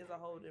 Man, it's a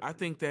whole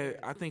different.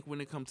 I think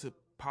when it comes to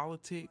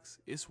politics,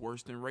 it's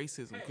worse than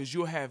racism because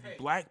you'll have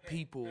black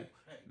people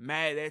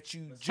mad at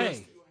you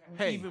just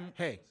Hey,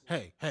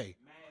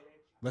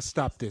 let's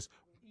stop this.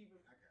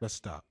 Let's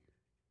stop.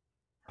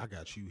 I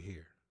got you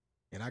here,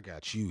 and I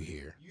got you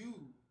here.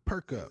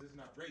 Perk up. It's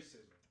not racism.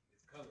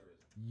 It's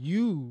colorism.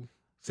 You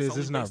says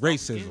it's not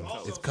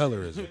racism. It's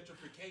colorism.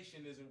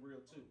 Gentrification isn't real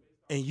too.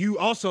 And you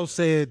also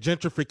said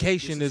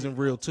gentrification isn't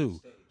real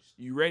too.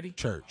 You ready?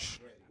 Church.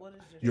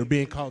 You're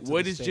being called to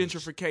What the is stage.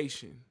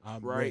 gentrification?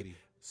 I'm right? ready.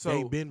 So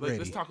They've been ready.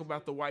 let's talk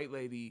about the white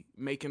lady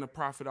making a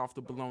profit off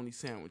the bologna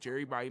sandwich.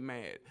 Everybody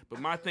mad. But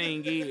my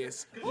thing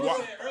is,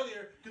 why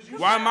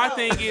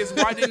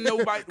didn't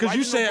nobody? Because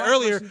you said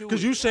earlier. You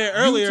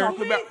talk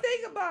You about ain't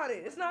think about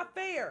it. It's not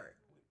fair.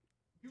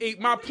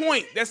 my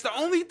point. That's the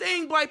only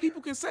thing black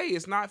people can say.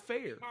 It's not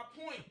fair. My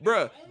point,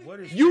 bruh.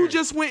 is You fair?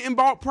 just went and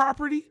bought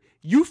property.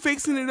 You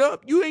fixing it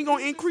up. You ain't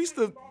gonna increase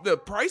the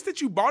price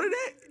that you bought it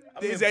at.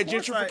 Is that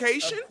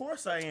gentrification? Of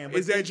course I am.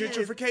 Is But that the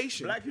thing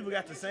gentrification? Black people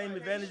got the same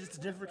advantages to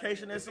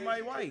gentrification as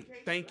somebody white.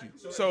 Thank you.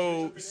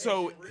 So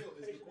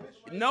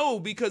no,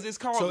 because it's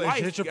called So is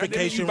life. gentrification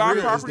Goddamn, you buy real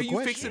is property, the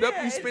you fix it up,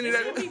 you spend it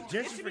at.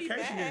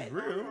 Gentrification is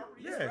real.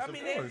 Yes, of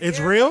course. It's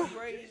real?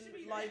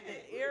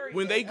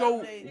 When they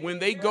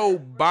go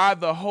buy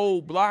the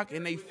whole block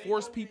and they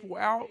force people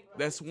out,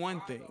 that's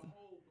one thing.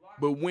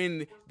 But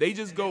when they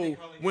just go,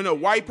 when a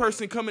white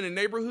person come in the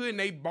neighborhood and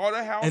they bought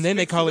a house And then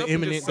they fixed call up it and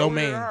eminent just sold it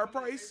domain. at a higher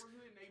price,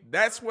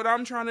 that's what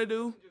I'm trying to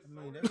do.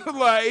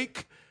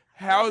 Like,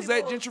 how is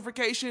that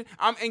gentrification?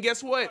 And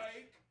guess what?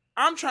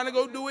 I'm trying to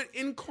go do it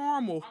in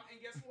Carmel,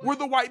 where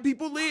the white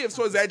people live.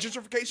 So is that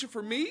gentrification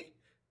for me?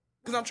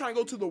 Because I'm trying to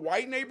go to the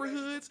white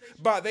neighborhoods,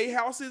 buy their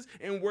houses,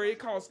 and where it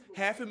costs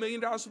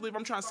 $500,000 to live,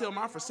 I'm trying to sell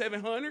mine for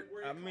 $700.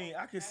 I mean,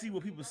 I can see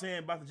what people saying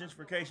about the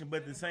gentrification,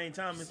 but at the same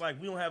time, it's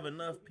like we don't have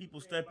enough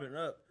people stepping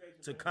up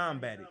to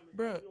combat it.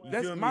 Bruh, You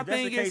that's feel me? my If that's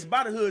thing the case, is.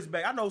 buy the hoods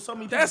back. I know so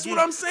many people. That's what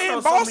I'm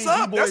saying. Boss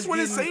up. That's what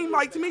it seemed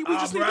like to me. We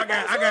just need to I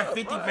boss got up.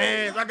 50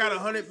 fans. I got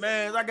 100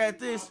 fans. I got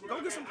this.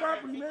 Go get some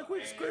property, man.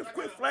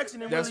 Quit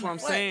flexing and That's really what I'm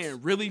flex.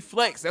 saying. Really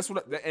flex. That's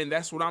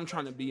what I'm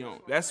trying to be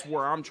on. That's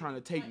where I'm trying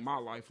to take my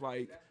life.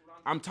 Like,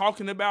 I'm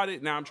talking about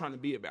it, now I'm trying to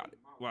be about it.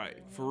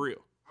 Like, for real.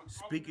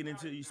 Speaking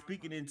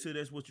into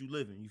that's what you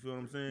living. You feel what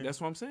I'm saying? That's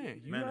what I'm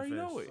saying. You already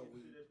know it.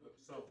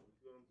 So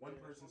one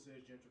person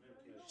says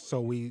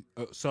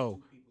gentrification. So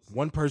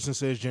one person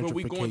says But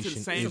we going to the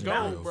gentrification same is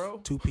goal, real. bro.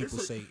 Two people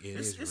say it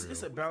is real.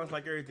 It's a balance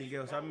like everything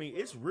else. I mean,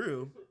 it's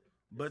real,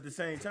 but at the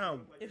same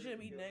time, It shouldn't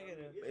be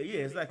negative.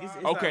 yeah, it's like it's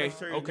not Okay,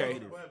 necessarily okay.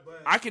 negative.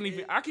 I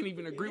can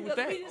even agree with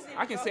that.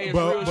 I can say it's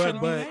But- real, but-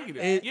 shouldn't but be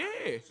negative. it-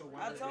 Yeah.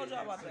 I told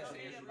y'all about that.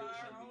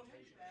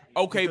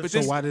 Okay, but So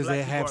this. why does black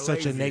it have people are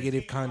such a lazy.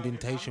 negative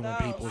connotation when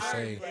people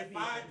say? Black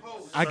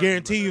people. I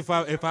guarantee you, if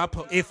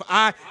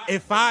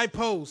I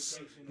post,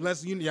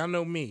 y'all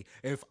know me.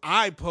 If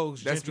I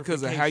post, That's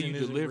because of how you gentrification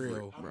isn't deliver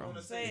real, it, bro.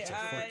 Say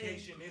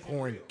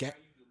Porn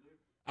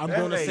I'm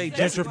going to say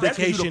That's you,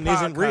 gentrification the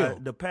isn't real.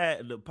 The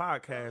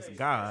podcast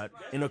God,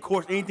 and of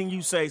course, anything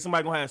you say,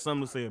 somebody gonna have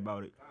something to say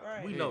about it.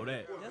 Right. We know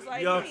that. Just like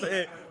you know what me. I'm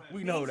saying?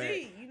 We know Me that. too,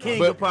 you know. King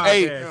But of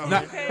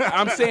podcast. hey,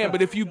 I'm saying,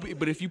 but if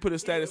you put a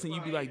status and you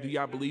be like, "Do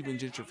y'all believe in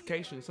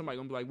gentrification?" Somebody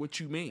gonna be like, "What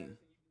you mean?"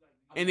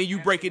 And then you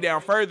break it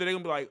down further, they're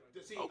gonna be like,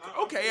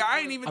 "Okay, I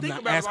ain't even I'm think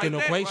not about asking it no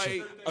like that."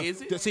 question. Like,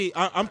 is it? See,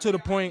 I'm to the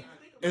point.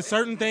 It's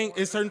certain things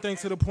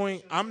to the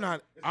point. I'm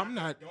not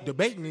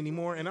debating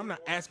anymore, and I'm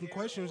not asking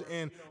questions.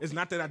 And it's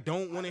not that I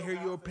don't want to hear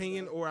your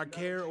opinion or I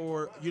care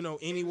or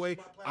anyway.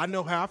 I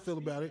know how I feel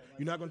about it.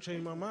 You're not gonna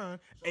change my mind,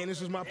 and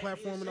this is my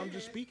platform, and I'm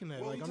just speaking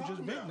that. Like I'm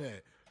just venting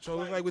that. So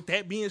it's like with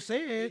that being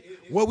said,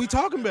 what we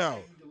talking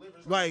about?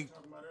 Like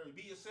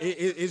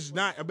it's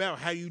not about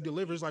how you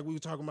deliver. It's like we were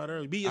talking about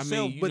earlier. Be yourself,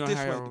 I mean, you but know this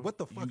how way. What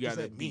the fuck you does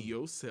gotta that be mean?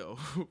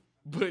 yourself,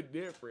 but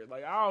different.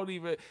 Like I don't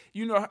even,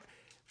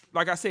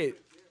 like I said,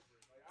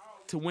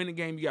 to win the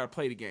game, you gotta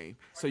play the game.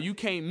 So you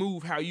can't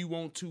move how you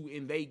want to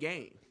in they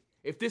game.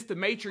 If this the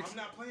Matrix,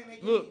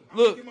 look,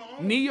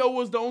 Neo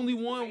was the only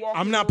one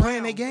walking. I'm not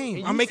playing that game.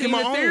 And I'm you making seen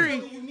my the own.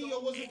 theory.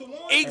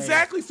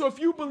 Exactly. So if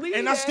you believe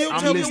And that, I still I'm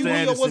tell you Mr. Neo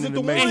Anderson wasn't in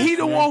the the one. and Matrix. he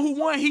the one who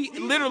won. He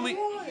literally,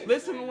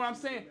 listen to what I'm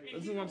saying.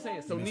 Listen to what I'm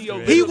saying. So Neo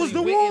He literally was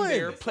the went one. in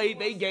there, played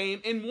their game,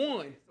 and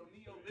won.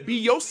 Be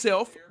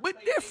yourself, but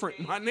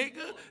different, my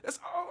nigga. That's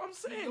all I'm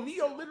saying.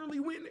 Neo literally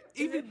went,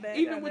 even I've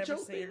with never your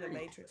seen theory. The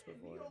Matrix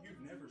before.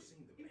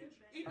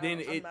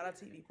 Then I'm not a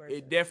TV person.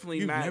 it definitely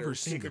You've matters. never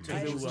seen the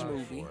because it was a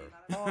Matrix movie.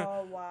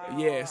 Oh wow.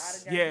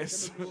 Yes, I done got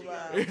yes, into the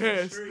gulag.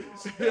 yes.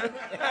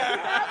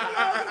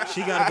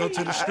 She gotta go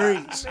to the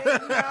streets. I'm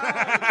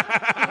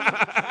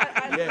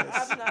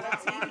not a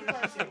TV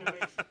person. Because I'm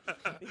not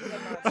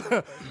a TV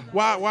person.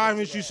 Why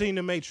haven't you seen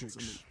The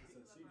Matrix?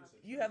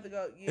 You have to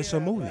go. Yeah, It's a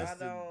movie. but I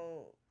don't.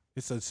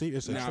 It's a Nah,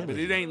 but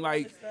trilogy. it ain't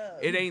like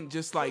it ain't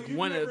just like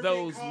one of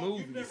those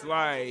movies.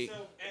 Like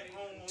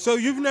So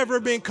you've never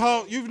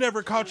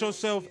caught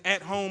yourself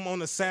at home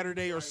on a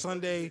Saturday or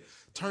Sunday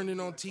turning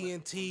on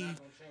TNT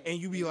and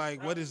you be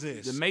like, "What is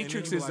this?" The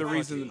Matrix is the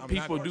reason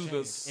people do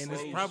this, and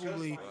it's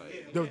probably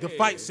the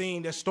fight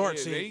scene that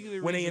starts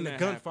it when they in the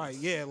gunfight.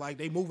 Yeah, like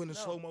they moving in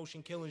slow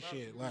motion, killing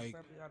shit. Like,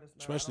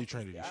 especially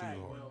Trinity, she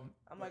was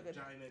hard.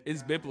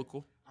 It's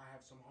biblical.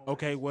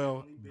 Okay,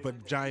 well,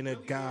 Vagina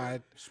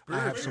God, I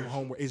have some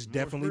homework. It's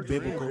definitely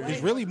biblical.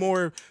 It's really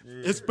more.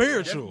 It's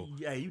spiritual.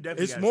 Yeah, you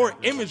definitely. It's more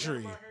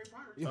imagery.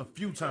 A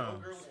few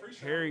times.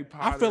 Harry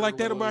Potter. I feel like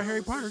that about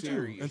Harry Potter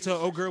serious. too. Until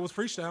old girl was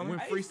freestyling. When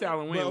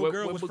freestyling went, Well, what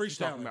girl book was you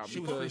talking freestyling. about? She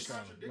was Because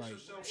freestyling. Like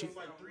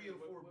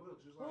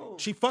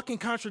she fucking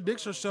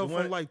contradicts herself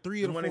on like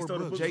 3 or 4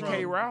 books.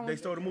 J.K. Rowling. They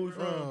stole the movie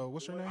from.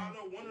 What's her name? I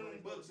know one of them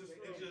books is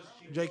just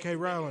J.K.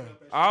 Rowling.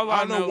 All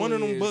I know one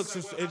of them is- books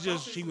is it's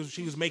just she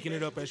was making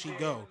it up as she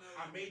go.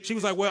 She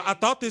was like, well, I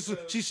thought this.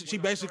 She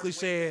basically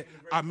said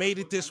I made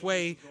it this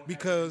way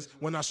because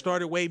when I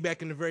started way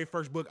back in the very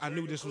first book, I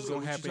knew this was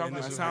gonna happen, and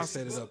this is how I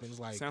set it up. And it's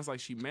like, Sounds like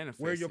she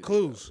manifested. where are your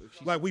clues?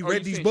 Like we Oh,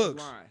 read you these saying she's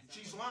books. lying.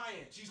 she's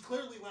lying. She's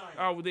clearly lying.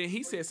 Oh, well, then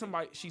he said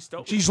she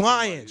stole. She's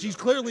lying. She's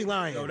clearly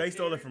lying. No, they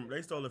stole it from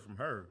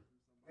her.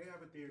 They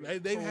have a theory.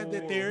 They've had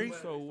that theory.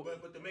 So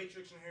But the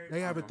Matrix and Harry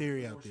They have a Potter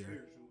theory are out there.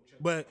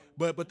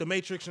 spiritual. But the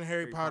Matrix and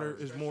Harry Potter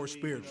is more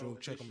spiritual.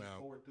 Check them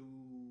out. 4 through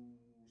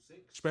 6.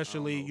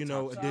 Especially,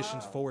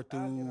 editions 4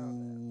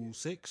 through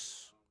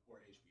 6.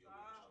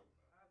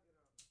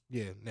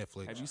 Yeah,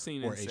 Netflix. Have you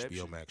seen or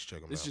Inception? HBO Max? Check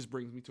them this out. just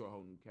brings me to a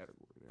whole new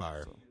category. there,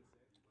 Fire. so.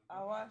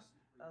 I watched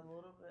a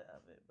little bit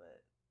of it,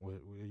 but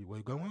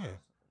Wait, go in.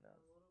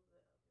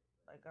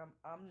 like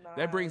I'm not.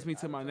 That brings me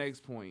to my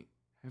next point.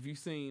 Have you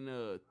seen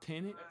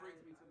Tenet?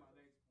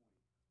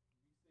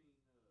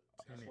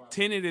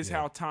 Tenet is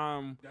how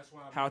time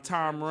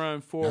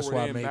run forward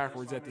why I and made-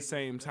 backwards at the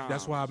same time.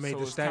 That's why I made so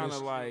the it's status. Kind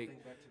of like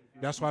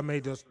That's why I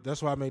made this.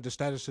 That's why I made the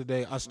status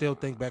today. I still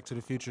think Back to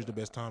the Future is the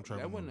best time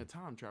travel. that wasn't a movie.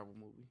 time travel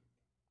movie.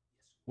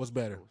 What's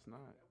better? No, it's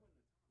not.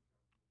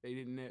 They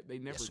didn't. They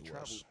never Yes, it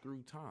traveled was.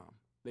 through time.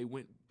 They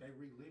went. They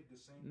relived the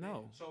same No,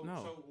 day. So,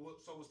 no.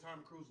 So was Tom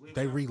Cruise lived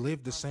They out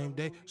relived the same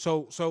day.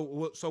 So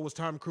was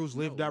Tom Cruise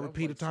lived No, out that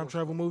repeat a was time so-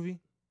 travel movie?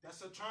 That's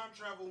a time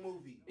travel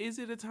movie. Is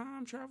it a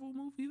time travel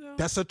movie though?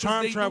 That's a 'Cause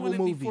time they travel doing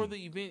it movie. before the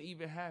event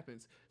even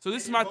happens. So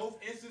this is in my.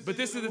 both instances But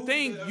this of is the the movie,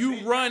 thing. the You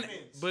event run,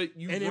 happens. but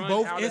you And in run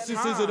both out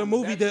instances of, of the time.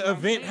 movie, That's the what I'm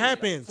event saying.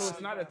 happens. So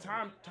it's not a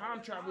time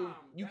travel.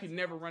 You can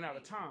never run out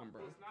of time,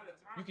 bro.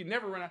 You can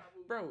never run out,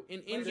 bro.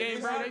 In game,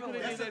 bro, they could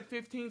have did that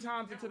 15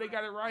 times until they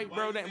got it right,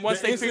 bro. That once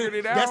they figured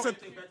it out, Back to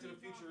the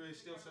Future is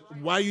still such a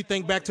Why you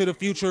think Back to the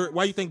Future?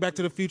 Why you think Back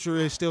to the Future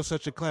is still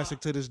such a classic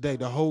to this day?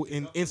 The whole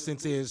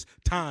instance is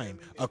time,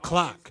 a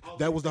clock.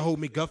 That was the whole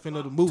MacGuffin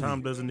of the movie.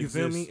 Time doesn't You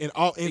feel me? exist. In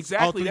all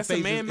exactly. three That's a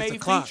phases, man-made it's a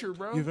clock. feature,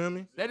 bro. You feel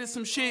me? That is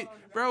some shit,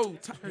 bro.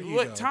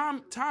 go.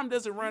 Time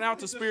doesn't run out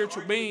to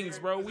spiritual beings,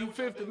 bro. We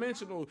fifth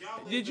dimensional.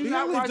 Did you Do not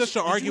y'all live watch? just to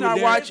Did argue you with not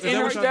that? watch Is that what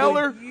y'all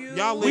Interstellar? do?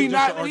 Y'all live We just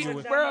not, to argue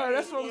with. bro.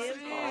 That's what I'm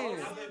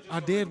saying. I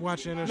did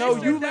watch No,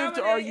 Interstellar. you live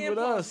to argue with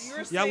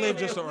us. Y'all live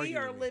just to We argue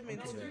are with. living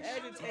to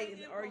agitate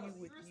and argue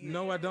with you.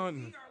 No, I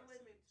don't.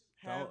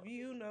 Have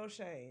you no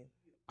shame?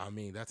 I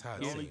mean, that's how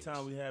it The only seems.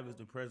 time we have is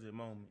the present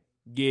moment.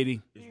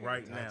 Giddy. It's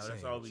right now.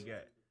 That's all we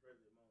got.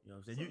 You know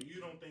what I'm saying?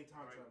 You don't think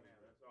time travel?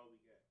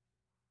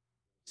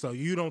 So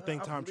you don't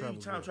think I time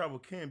believe travel? time travel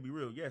can be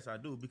real. Yes, I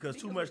do. Because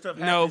too much stuff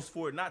No. happens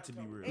for it not to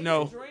be real.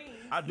 No.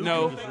 I do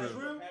No. think it's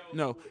real.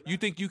 No, you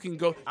think you can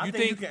go? I You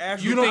think you think can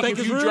actually you go think think if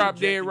it's you real? drop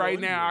dead Go right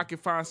now, anywhere. I can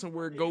find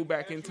somewhere go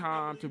back in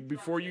time to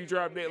before you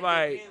drop dead?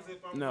 Like,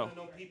 no.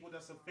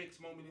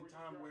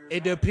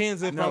 It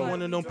depends if No. I'm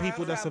one of them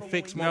people that's a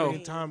fixed No. moment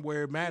in time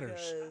where it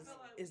matters. Because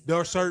it's There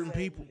are different certain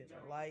settings, people-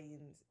 different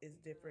lightings, it's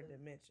different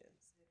dimensions.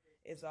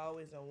 It's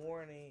always a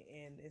warning,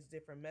 and it's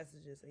different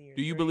messages in your.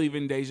 Do you dream. believe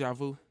in deja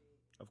vu?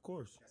 Of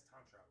course.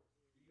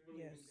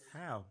 Yes.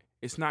 How?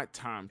 It's not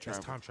time travel.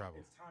 That's time travel.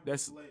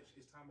 That's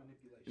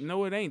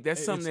no, it ain't.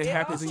 That's something that It's-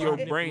 happens in it's your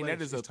time brain. That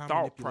manipulation. is a It's time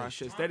thought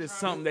manipulation. process. That is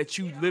something that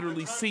you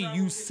literally see.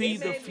 You see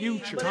the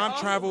future. Time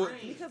travel,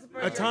 Because for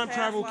a your time past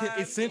travel can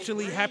lives,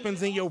 essentially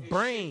happens in your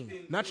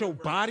brain, not your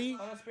body. on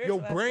a spiritual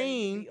Your aspect,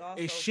 brain we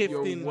also is shifting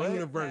believe in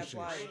universes. past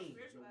lives.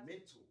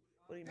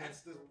 What do you mean?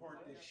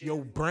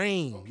 Your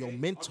brain, your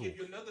mental.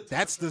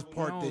 That's the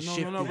part No, that's no, no,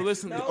 shifting. no, but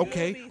listen,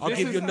 Okay, I'll This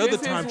give is- you another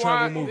this is time why-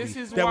 travel this movie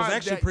is that was why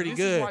actually that- pretty this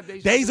is why good.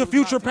 Deja Days Vu of is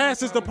Future not time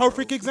Past is the travel,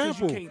 perfect because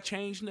example. You can't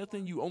change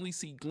nothing. You only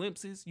see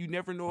glimpses. You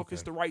never know if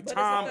it's the right But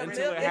time it's a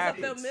until it it's a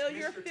happens.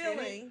 familiar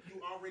feeling.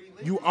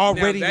 You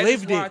already Now, that is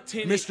lived why it,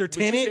 Tenet- Mr. but you said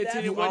Tenet.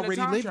 Tenet You wasn't a already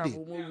time lived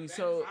travel it. movie,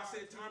 so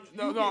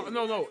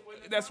no.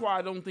 That's why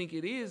I don't think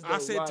it is. Though. I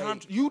said like, time.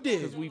 You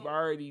did. because we've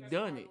already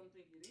done it.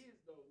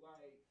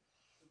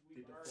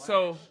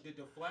 So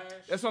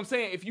that's what I'm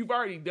saying. If you've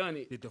already done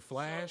it, Did the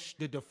Flash?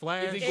 Did the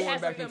Flash? Is it It going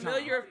has back a in time?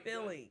 familiar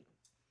feeling.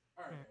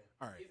 All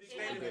right.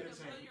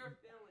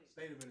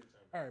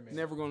 All right, man.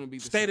 never going to be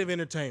the State same. of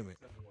entertainment.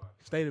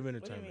 State of mean?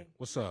 entertainment.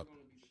 What's up?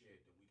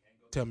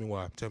 Tell me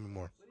why. Tell me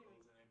more.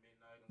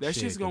 That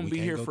Shit, shit's gonna we be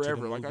can't here go to the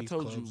forever. Like I movies,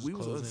 told you, clubs we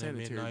was closing at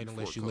unsanitary midnight before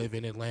unless you COVID. live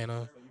in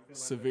Atlanta.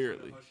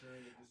 Severely.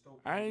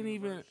 I ain't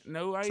even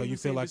no. I So even you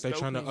feel said like they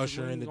trying to dystopian, 'cause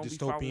usher we in the ain't gonna be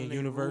following dystopian their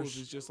universe? rules.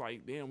 It's just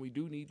like, damn, we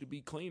do need to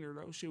be cleaner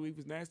though. Shit, we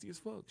was nasty as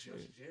fuck. Shit.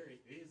 Jared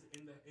is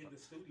in the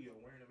studio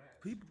wearing a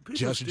mask. People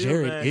Just still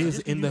Jared nasty. is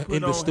Just in 'cause you the put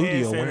in the on studio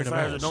hand wearing a sanitizer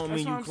mask. Don't That's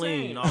mean what you I'm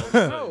clean. saying. all of a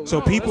sudden. So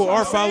No, people that's what are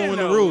I'm saying, following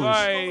the though. rules.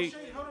 Like,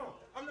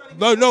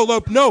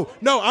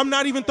 No. I'm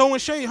not even throwing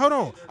shade. Hold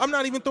on. I'm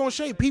not even throwing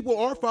shade. People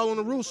are following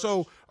the rules.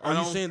 So are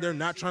you saying they're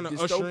not trying to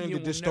usher in the dystopian will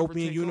never dystopian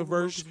take over, bro,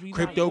 universe, 'cause we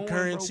not going, bro.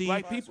 cryptocurrency?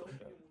 Black people,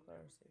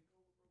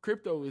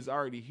 crypto is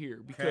already here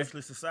because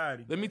Cashless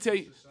society. let me tell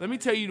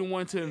you the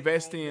one to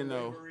invest in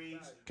though.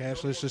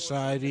 Cashless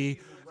society,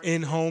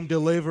 in-home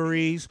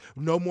deliveries,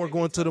 no more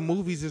going to the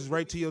movies, is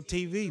right to your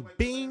TV.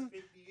 Bing.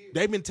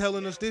 They've been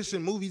telling us this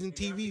in movies and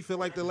TV for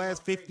like the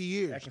last 50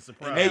 years. Acting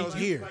surprised. And now it's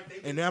here.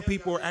 And now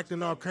people are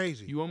acting all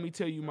crazy. You want me to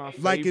tell you my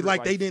Like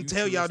favorite, they didn't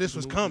tell y'all this futuristic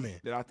was movie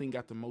coming. that I think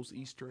got the most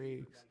Easter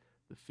eggs?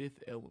 The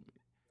Fifth Element.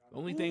 The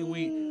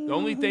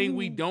only thing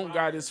we don't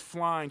got is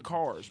flying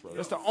cars, bro.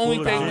 That's the only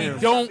Full of thing we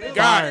gems. don't got,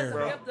 Fire.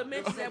 bro.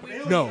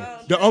 No,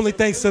 the only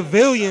thing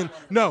civilians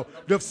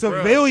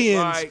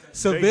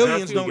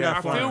don't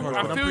got flying cars.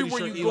 I But I'm feel pretty where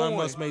sure you Elon going.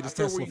 Musk made his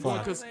Tesla fly.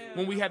 Because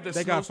when we had the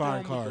They got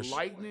snowstorm flying with cars. the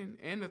lightning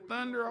and the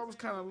thunder, I was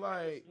kind of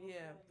like,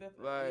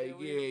 Yeah.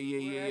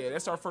 yeah.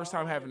 That's our first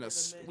time having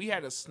we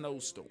had a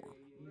snowstorm.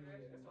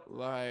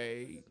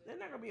 Like, they're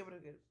not gonna be able to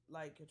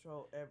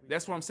control everything.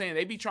 that's what I'm saying.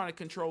 They be trying to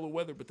control the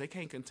weather, but they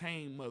can't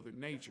contain Mother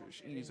Nature.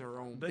 She's her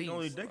own They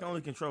beast. can only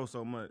control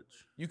so much.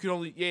 You can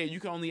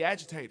only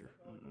agitate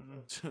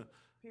her.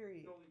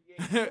 Period.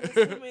 There's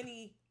too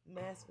many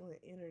masculine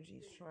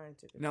energies trying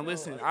to control. Now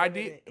listen, a I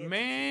feminine did, entity.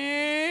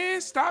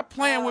 man. Stop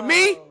playing with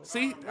me. Oh.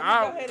 See, Let me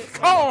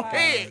go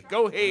ahead and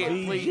go ahead,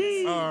 BG.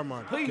 please. Oh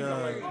my Please,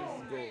 I like God.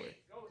 where this is going.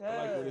 I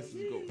like where this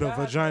is going. The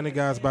vagina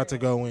guy's about to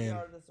go in.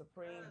 Are the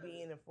supreme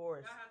being in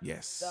force.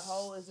 Yes. The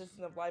whole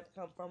existence of life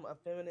come from a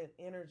feminine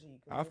energy.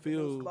 'Cause I we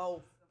produce feel-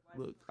 both.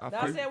 Look,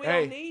 Not saying we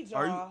don't need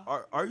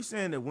y'all. Are you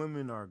saying that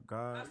women are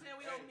God? Not saying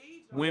we don't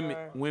need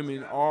y'all.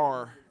 women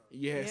are.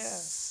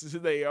 Yes,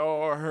 they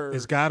are.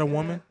 Is God a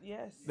woman?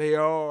 Yes. They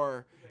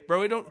are,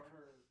 bro. It don't.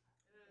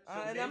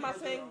 And I'm not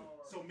saying.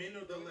 So men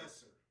are the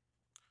lesser.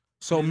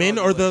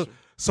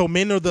 So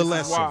men are the Why?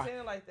 lesser. I'm saying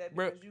it like that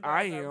Bro, because you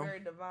I guys are am. very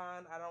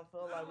divine. I don't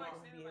feel like we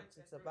can be able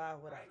to survive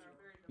without you.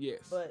 Yes.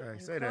 But Hey, you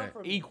say come that.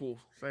 from me. Equal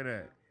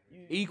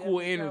You equal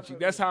definitely come energy. from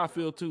That's me. how I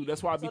feel too.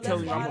 That's why I be So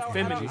telling that's you why I'm a I don't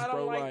feminist,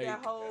 like bro.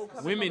 that whole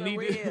coming Women from the need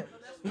rib. to.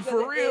 Because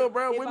For if- real,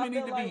 bro. if I Women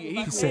feel need to like be if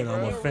I equal. said feel I'm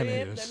a your rib,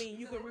 feminist. That means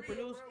you can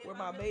reproduce where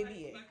my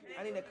baby at.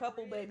 I need a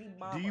couple baby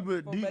mamas. Do you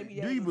baby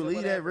daddies or believe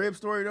that whatever. rib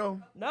story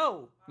though?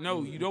 No.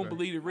 No, you don't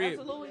believe the rib.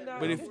 Absolutely not.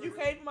 But if Because you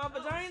came from my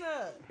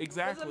vagina.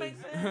 exactly, Doesn't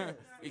make sense.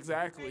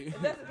 exactly.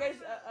 If that's the case,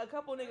 a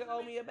couple niggas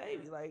owe me a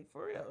baby, like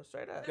for real,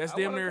 straight up. That's I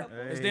damn want a near. couple-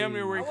 That's damn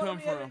near where I it want come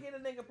to be able from. to get a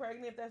nigga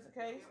pregnant if that's the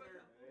case.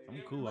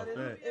 I'm cool off But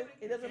that.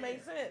 it doesn't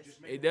make sense.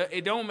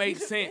 It don't make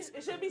sense.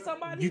 It should be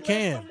somebody You left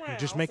can. from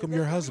Just around, make him so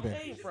your that's where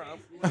husband. you came from,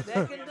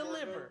 that can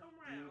deliver.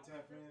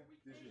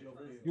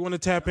 You want to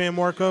tap in,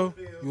 Marco?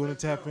 You want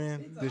to tap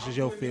in? This is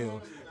your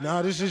field.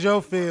 No, this is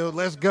your field.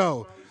 Let's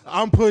go.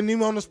 I'm putting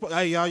him on the spot.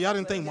 Hey, y'all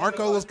didn't think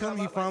Marco was coming.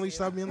 He finally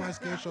stopped being light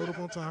skinned, showed up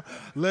on time.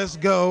 Let's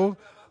go.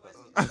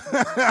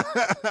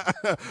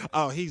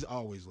 Oh, he's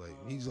always late.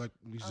 He's the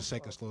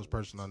second slowest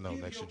person I know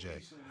next to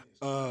Jay.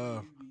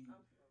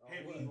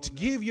 To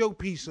give your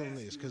piece on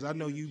this, because I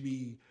know you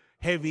be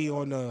heavy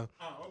on the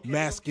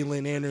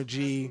masculine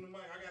energy.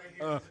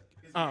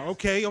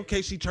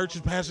 Okay. See, Church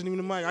is passing him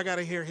the mic. I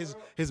gotta hear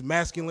his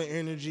masculine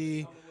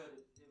energy.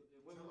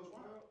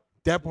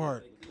 That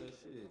part.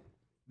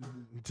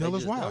 Tell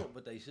us why. Don't,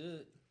 but they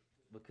should,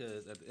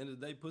 because at the end of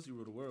the day, pussy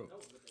rule the world.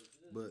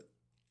 But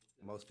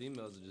most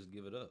females will just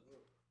give it up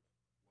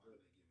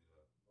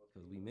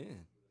because we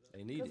men.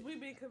 They need it. We've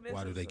been convinced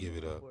Why do they give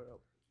it up?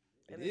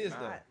 And It is not.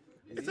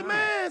 though. It's a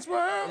man's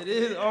world. It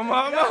is on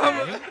my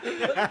mama.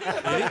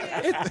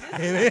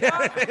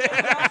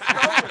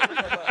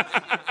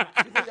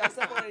 Because y'all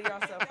separated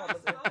yourself from us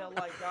and felt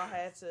like y'all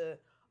had to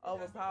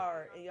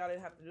overpower, and y'all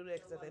didn't have to do that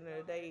because at the end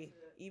of the day,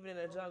 even in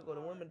the jungle,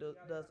 the woman does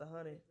the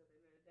hunting.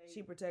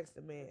 She protects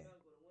the man.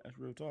 That's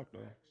real talk though.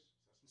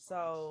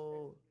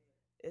 So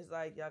it's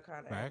like y'all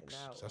kind of acting Facts.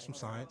 out. That's some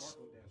science.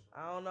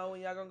 I don't know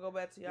when y'all gonna go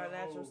back to y'all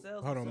natural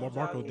selves. Hold on, Some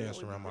Marco y'all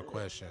danced get around my what you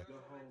question.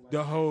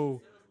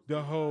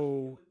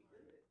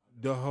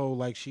 The whole,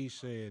 like she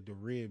said, the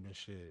rib and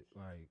shit.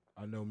 Like,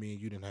 I know me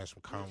and you didn't have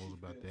some convos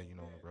about that, on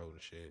the road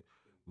and shit.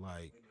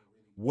 Like,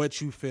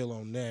 what you feel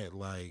on that?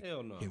 Like,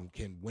 Hell no.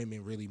 can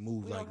women really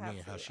move We like don't have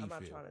men? to. How she I'm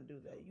not feel? trying to do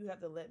that. You have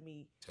to let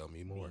me Tell me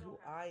be more. who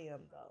I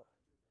am, though.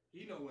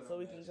 So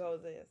we can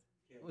coexist.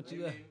 What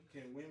you got?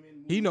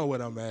 He know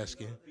what I'm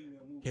asking.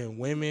 Can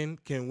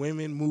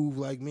women move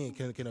like men?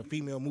 Can a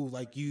female move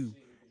like you?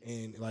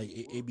 And like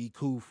it be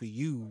cool for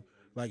you,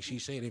 like she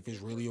said, if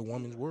it's really a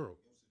woman's world.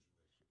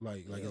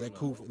 Like is that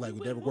cool? Like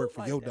would that work for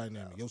like your that,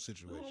 dynamic, though. your We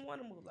situation? don't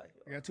want to move like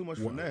I that. got too much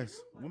finesse.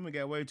 Women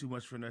got way too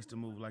much finesse to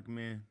move like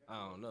men.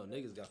 I don't know.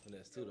 Niggas got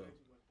finesse too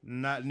though.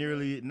 Not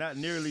nearly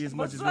as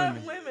much But as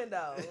certain women. women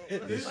though.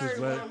 This is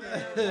Certain what-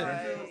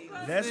 women,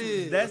 like, That's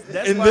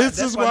And why, this that's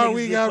is why niggas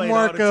we get got played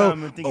all the Marco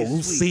time and think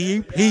it's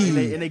sweet.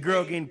 OCP. And they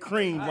girl getting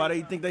creamed while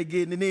they think they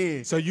getting it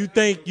in. So you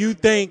think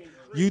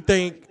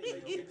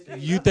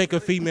a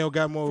female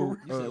got more?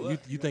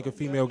 You think a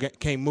female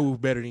can't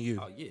move better than you?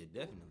 Oh yeah,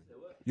 definitely.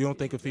 You don't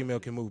think a female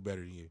can move better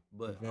than you?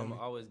 But You feel I'm me?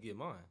 gonna always get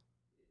mine.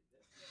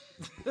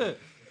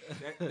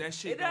 That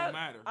shit don't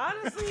matter.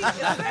 Honestly,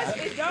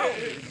 especially, it don't.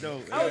 It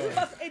don't. I was just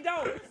about to say, it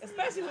don't.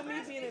 Especially with me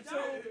being in tune.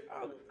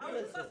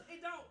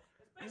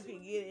 Listen, you can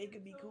get it. It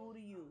could be cool to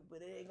you,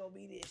 but it ain't gonna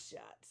be this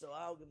shot. So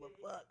I don't give a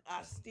fuck.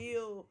 I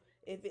still,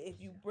 if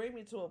you bring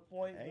me to a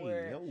point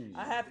where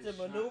I have to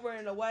maneuver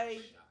in a way.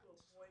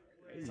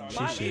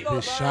 My She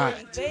ego's said,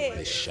 already "This fed.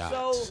 this shot."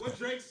 So What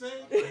Drake say?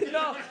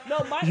 no,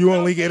 my You ego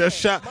only get a fed.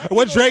 shot. My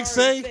What ego's Drake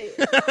already say?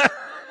 fed.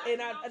 And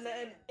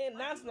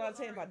 9 times out of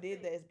 10, if I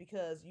did that, it's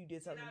because you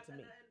did something to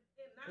me.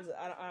 'Cause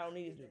I don't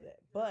need to do that.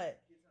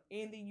 But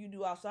anything you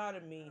do outside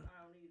of me,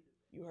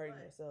 you hurting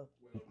yourself.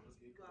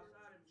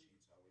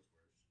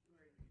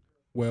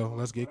 Well,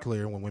 let's get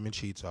clear. When women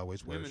cheat, it's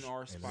always worse. Women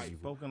are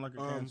spiteful. Spoken like a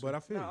cancer. But I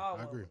feel you. Not all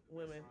I agree.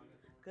 women.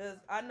 Because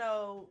I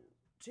know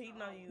cheating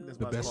on you That's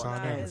The why best it's song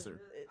called ever.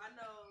 cancer. I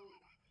know.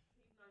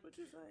 What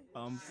you say?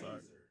 I'm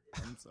sorry.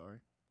 I'm sorry.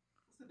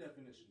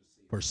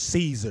 For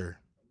Caesar.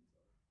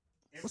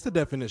 What's the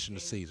definition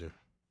of Caesar?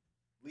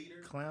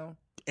 Clown.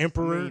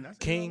 Emperor, I mean, that's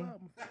king, the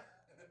album.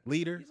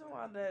 leader. You talking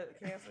about that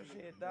cancer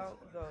shit?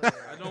 Don't go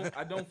there.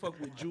 I don't fuck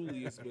with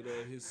Julius, but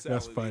his salad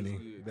That's funny. is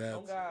good. That's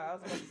Oh God, I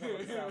was about to talk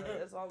about salad.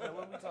 That's all good.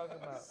 What we talking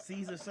about?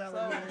 Caesar So,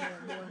 salad.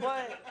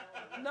 but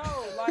no,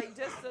 like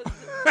just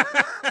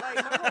like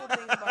my whole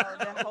thing about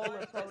that whole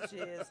approach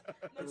is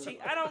the cheat.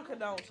 I don't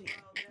condone cheating.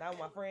 Not with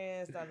my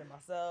friends, not with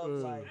myself.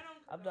 Like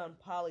I've done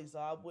poly, so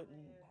I wouldn't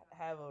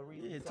have a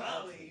reason.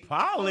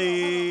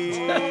 Polly.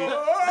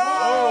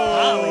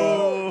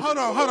 Hold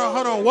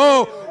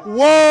on.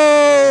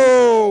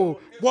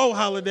 Whoa,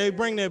 Holiday,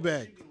 bring that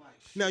back.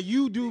 Now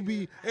you do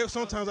be.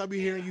 Sometimes I be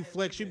hearing you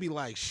flex. You be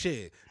like,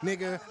 shit,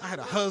 nigga. I had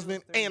a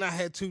husband and I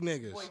had 2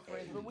 niggas.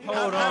 Hold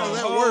How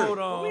does that work?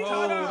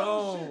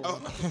 on.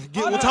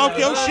 Talk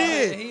your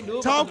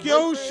shit. Talk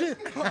your shit.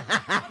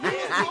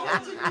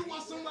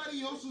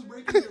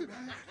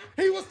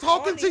 He was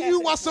talking to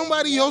you while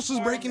somebody else was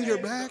breaking your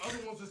back.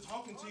 Other ones is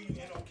talking to you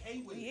and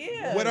okay with it.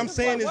 Yeah. What I'm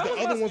saying is One the of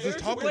other us ones is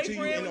spiritual talking to you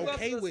boyfriend, and we go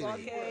okay to the with saw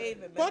it.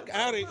 cave and Fuck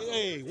out of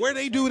Hey, where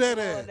they do that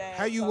at?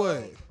 How you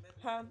what?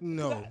 Huh?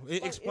 No,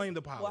 Like, explain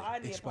the poly. well, I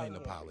did Explain the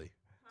polyamory. poly.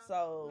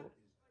 So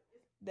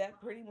that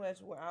pretty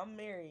much where I'm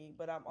married,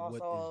 but I'm What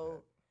is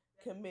also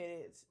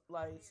committed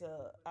like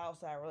to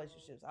outside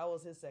relationships. I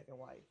was his second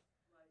wife,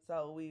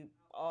 so we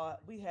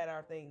had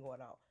our thing going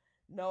on.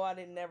 No, I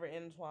didn't never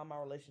intertwine my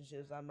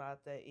relationships. I'm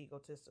not that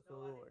egotistical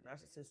or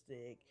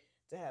narcissistic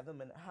to have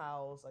them in the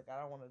house. Like I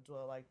don't want to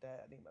dwell like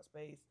that. I need my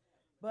space,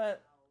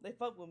 but they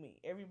fuck with me.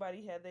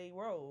 Everybody had their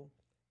role,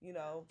 you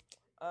know.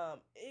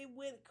 It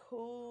went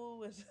cool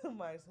when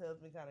my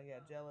husband kind of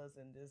got jealous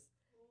and just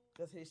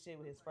because his shit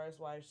with his first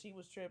wife, she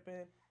was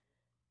tripping.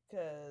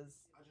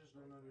 Cause I just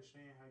don't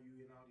understand how you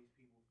in all these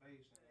people's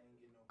face and they ain't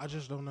get no. I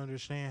just don't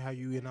understand how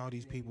you in all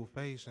these people's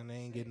face and they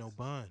ain't get no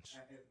buns.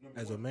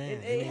 As a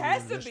man, it ain't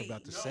has even to just be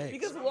about the sex.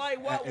 because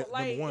like what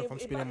like number one, if I'm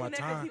if spending I my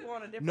connect time. with people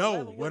on a different No,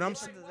 level, what I'm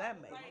difference does that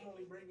make?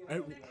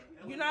 Hey,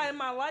 You're not in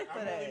my life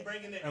for that.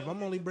 If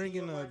I'm only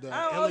bringing the I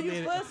don't owe you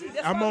element, pussy.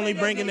 That's I'm why I only made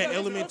that bringing the video.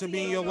 element to Pussy be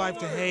in ain't your life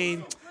to yours.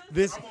 hey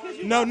this.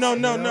 No. I'm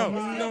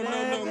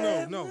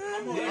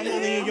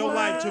only in your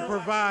life to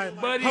provide.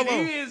 But Hello.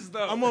 it is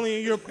though. I'm only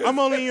in your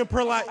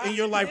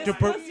life to This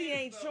provide. pussy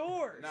ain't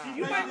yours.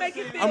 You might make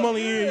it feel I'm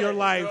only good. in your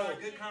life.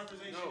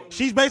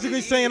 She's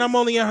basically saying I'm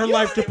only in her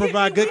life to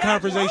provide good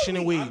conversation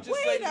and weed.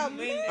 Wait a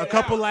minute. A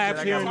couple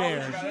laughs here and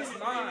there. That's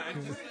mine.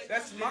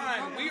 That's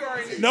mine. We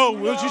already. No,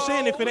 what you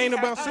saying? If it ain't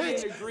about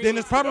sex, then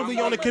it's probably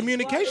on a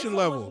communication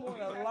level. More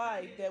in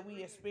life that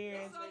we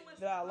experience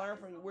that I learned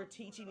from. We're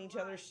teaching each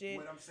other shit.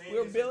 What I'm saying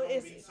We're is building.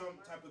 it's gonna be some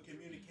type of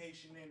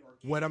communication in or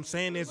What I'm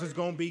saying is it's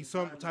going to be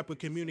some type of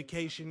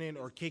communication in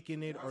or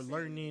kicking it or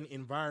learning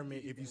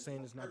environment if you're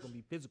saying it's not going to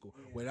be physical.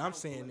 What I'm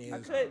saying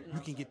is you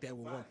can get that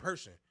with one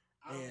person.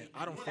 And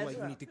I don't feel like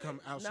you need to come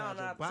outside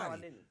your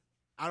body.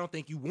 I don't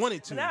think you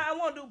wanted to. Now I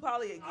won't do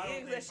poly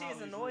again because that shit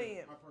is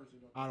annoying.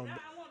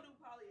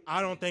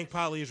 I don't think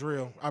poly is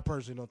real. I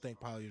personally don't think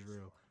poly is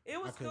real.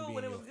 It was cool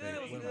when it was good.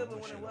 It was good,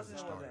 but when it wasn't,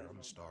 it wasn't. I'm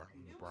the star.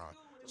 I'm LeBron.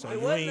 So It you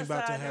wasn't ain't a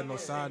about to side have no nigga.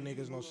 side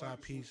niggas, no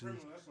side pieces.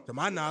 To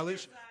my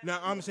knowledge. Now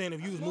I'm saying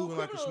if you was moving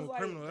like a smooth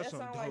criminal, that's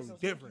something totally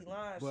different.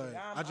 But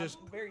I'm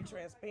very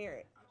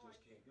transparent.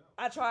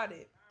 I tried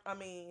it. I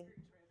mean,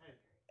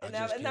 and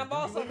just I've can't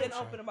also been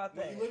open about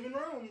that. you live in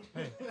Rome.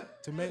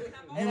 to make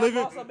And you live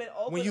I've also been in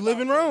open when you live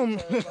in about Rome.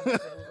 that because,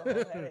 like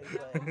I said, it was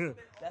a whole headache,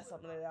 but that's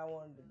something that I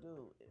wanted to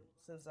do.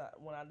 Since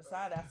when I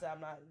decided, I said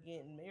I'm not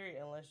getting married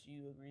unless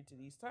you agree to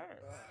these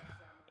terms,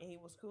 and he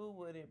was cool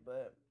with it,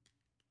 but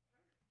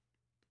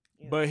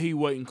But he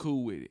wasn't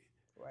cool with it.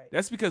 Right.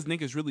 That's because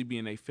niggas really be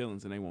in their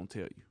feelings and they won't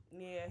tell you.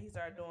 Yeah, he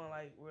started doing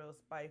like real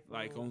spiteful.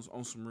 Like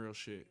on some real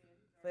shit.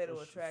 Fatal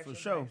attraction For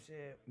sure. type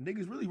shit.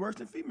 Niggas really worse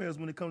than females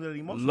when it comes to that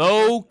emotion.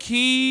 Low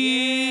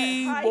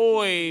key, Yeah, high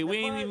boy. key, We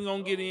ain't but- even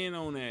gonna get in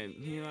on that.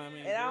 You know what I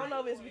mean? And I don't know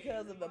if it's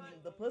because of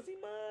the pussy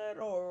mud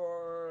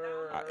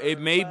or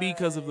It may be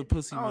because of the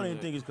pussy. I don't even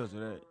mud. think it's because of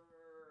that.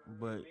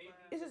 But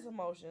it's just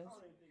emotions.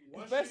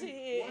 Especially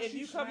if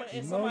you come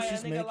in somebody a Emotions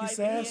nigga make you like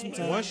sad me.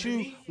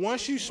 sometimes.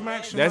 Once you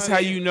smack somebody, That's how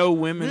you know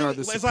women Really, are the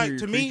it's like, superior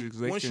to me, creatures.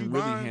 They once can you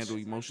really bonds- handle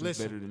emotions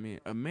listen. better than men.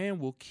 A man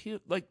will kill.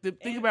 Like think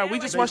And- about it. We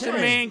and just like watched a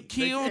they man can.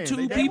 kill They two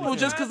can. people will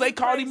just because drive they you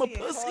called him a crazy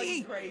and call you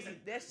pussy. crazy.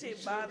 That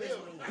shit bothers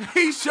me.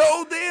 He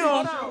showed them.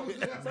 Hold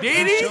on.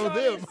 Did he? showed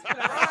them.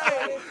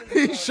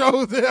 He he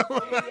showed them.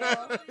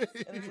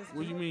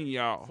 What do you mean,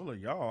 y'all? full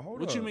of y'all. Hold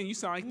What up. you mean? You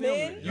sound like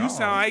Men? them. You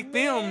sound like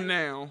them Men?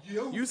 now.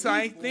 You sound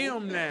like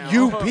them now.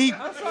 You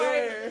people, I'm sorry.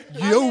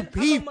 you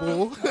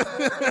people.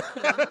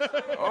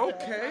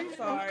 Okay. I'm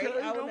sorry.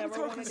 Okay. I would Don't never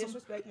talk want to some-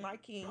 disrespect my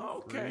king.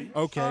 Okay.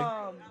 Okay,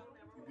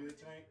 You good,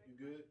 Tank?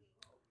 You good?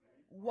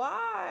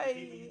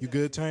 Why? you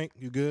good, Tank?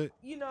 You good?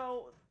 You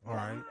know. All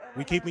right,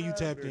 we keeping you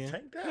tapped in.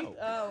 Tanked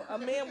out. A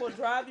man will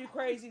drive you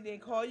crazy, then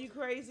call you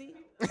crazy.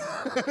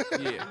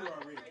 Yeah.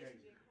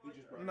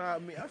 Nah, I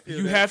mean, I feel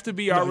You that. have to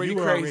be No, already you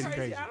were crazy. already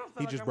crazy. I don't feel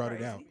He like just I'm brought it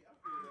crazy. out.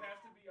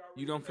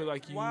 You don't feel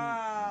like you.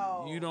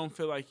 Wow. You don't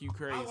feel like you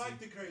crazy. I like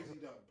the crazy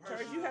though.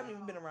 Church, you haven't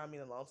even been around me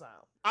in a long time.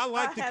 I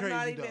like I the have not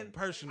crazy though, even- I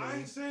personally.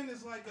 ain't saying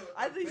it's like a.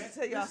 I used to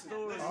tell y'all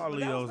stories. All but of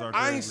that those was are like-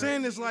 I ain't crazy.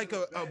 saying it's like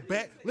a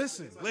bad.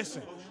 Listen.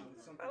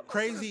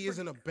 Crazy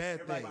isn't a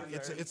bad thing.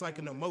 It's like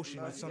an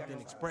emotion. It's something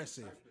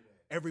expressive.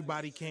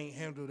 Everybody can't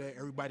handle that.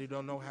 Everybody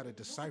don't know how to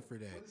decipher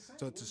that.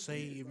 So to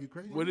say if you're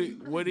crazy,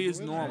 What is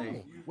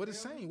normal? what is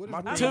saying? What is My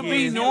normal? To thing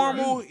be is,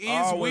 normal is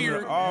all weird.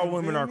 Women, all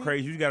women are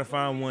crazy. You just gotta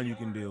find one you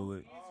can deal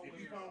with. If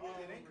you found one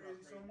that ain't crazy,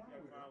 something wrong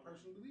with it. I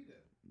personally believe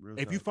that. Real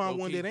If you talk. find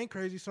one Okay. that ain't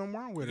crazy, something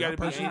wrong with You it. I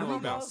gotta be personally anal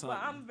believe that. about But something.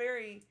 I'm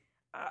very.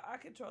 I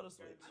control the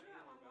switch.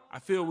 I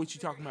feel what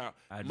you're talking about.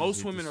 I just Most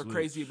hit the women are switch.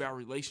 crazy about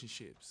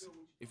relationships.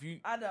 If you,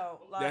 I don't.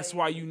 Like, that's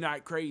why you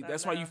not crazy. Nah,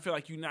 That's why nah. you feel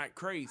like you're not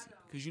crazy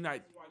because you're not.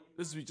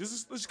 Let's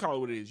just call it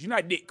what it is. You're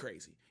not dick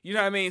crazy. You know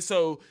what I mean?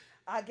 So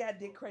I got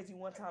dick crazy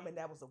one time, and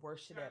that was the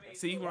worst shit ever.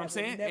 see what That I'm will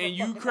saying? never And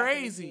you fucking happen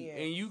crazy.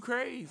 again. And you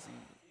crazy.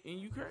 And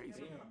you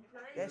crazy.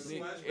 That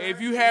shit.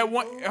 If you had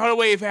one, hold on,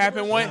 wait. If it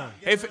happened one,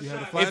 if it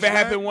flashback?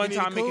 happened You one need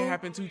time, to it cool? can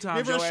happen 2 times.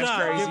 Give her a Your ass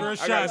shot. crazy. Give her a I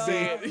shot, gotta see?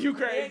 say it. You It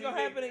crazy. ain't gonna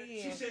happen again.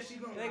 It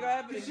ain't gonna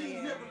happen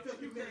again.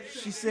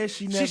 She said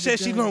she never. She said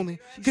she lonely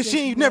because she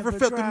ain't never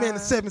felt the man in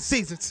 7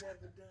 seasons.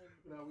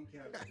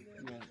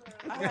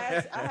 I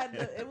had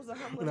to. It was a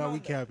humbling No, we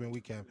moment.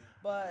 capping.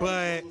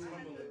 But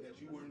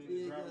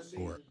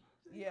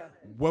yeah,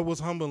 What was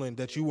humbling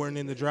that you weren't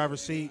in the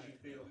driver's seat,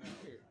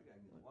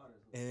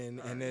 and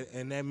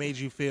that made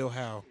you feel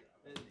how?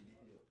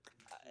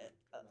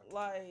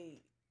 like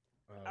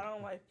I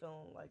don't like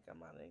feeling like I'm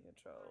not in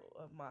control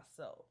of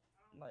myself,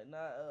 like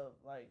not of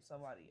like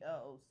somebody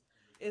else.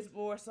 It's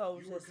more so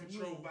You were just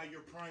controlled me. by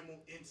your primal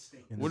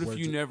instinct. What if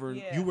you never?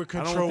 Yeah. You were I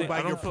don't controlled think- by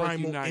I don't your feel like you're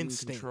primal not in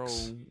instincts.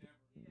 control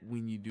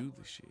when you do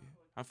the shit.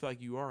 I feel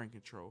like you are in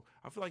control.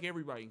 I feel like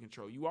everybody in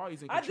control. You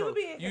always in I do control.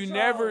 be in You control.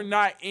 never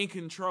not in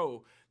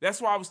control.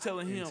 That's why I was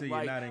telling him, Until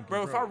you're not in like,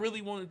 bro, if I control.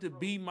 really wanted to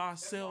be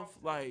myself,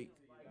 like,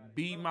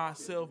 be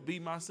myself,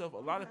 a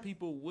lot of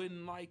people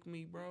wouldn't like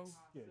me, bro.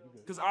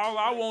 Because all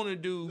I want to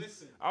do,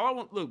 all I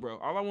want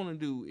to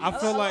do is I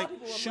feel like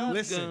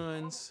shoot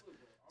guns,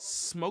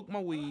 smoke my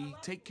weed,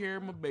 take care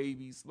of my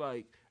babies.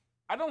 Like,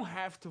 I don't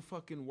have to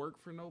fucking work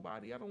for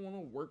nobody. I don't want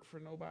to work for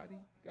nobody.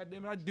 God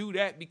damn it, I do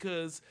that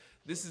because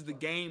this is the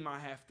game I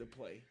have to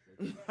play.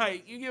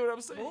 Like, you get what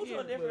I'm saying? Move to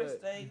a different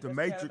state. The that's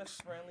Matrix.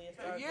 cannabis-friendly and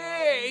start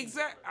Yeah, growing.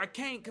 exactly. I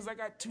can't because I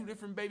got 2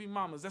 different baby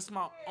mamas. That's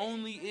my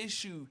only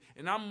issue.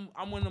 And I'm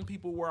one of them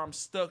people where I'm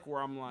stuck,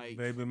 where I'm like,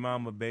 Baby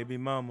mama,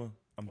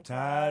 I'm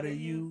tired of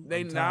you.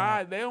 they I'm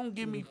tired. they don't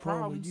give me the point where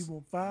problems. you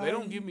gon' fire They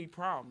don't me. give me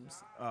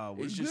problems. Oh,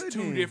 we It's just good 2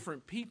 then.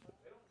 different people.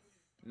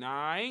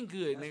 Nah, I ain't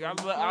good, nigga.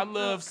 I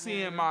love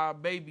seeing my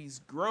babies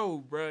grow,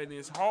 bro, and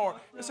it's hard.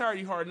 It's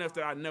already hard enough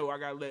that I know I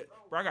gotta let.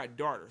 Bro, I got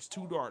daughters,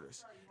 2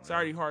 daughters. It's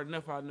already hard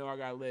enough I know I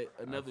gotta let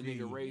another feel nigga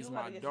you. raise You my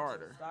gotta get you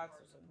daughter. some stocks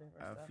or some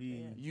different I stuff, feel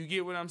man. You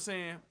get what I'm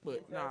saying?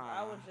 But Because I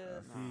nah, was just. I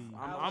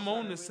was I'm trying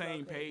on to the same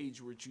relocate.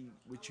 page with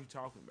you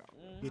talking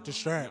about. Get the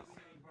strap.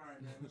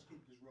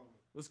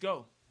 Let's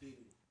go.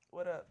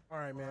 What up? All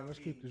right, man. Let's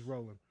keep this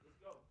rolling.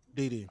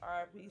 Didi.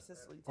 R.I.P.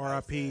 Cicely Tyson.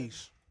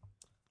 R.I.P.s.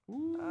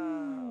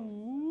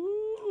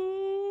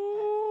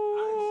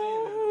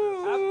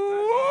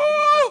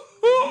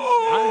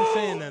 I ain't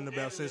saying nothing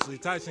about Cicely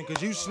Tyson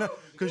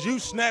because you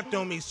snapped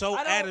on me so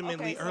I don't- adamantly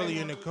okay, so-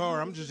 earlier in the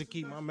car. I'm just to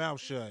keep my mouth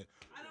shut.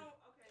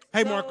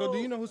 Hey, So- Marco, do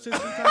you know who Cicely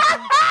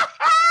Tyson is?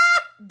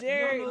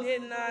 Derek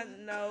did not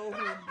know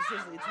who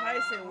Cicely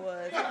Tyson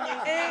was,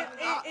 and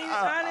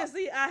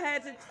honestly, I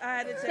had to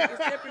check his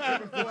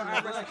temperature before I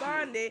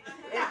responded,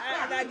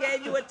 and I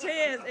gave you a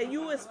chance, and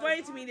you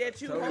explained to me that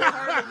you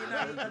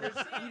wholeheartedly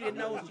you didn't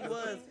know who she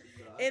was,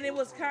 and it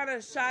was kind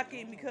of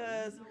shocking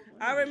because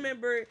I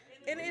remember,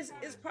 and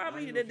it's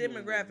probably the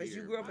demographics.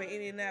 You grew up in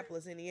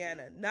Indianapolis,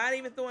 Indiana. Not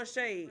even throwing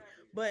shade,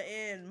 but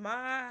in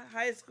my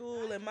high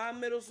school and my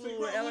middle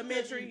school and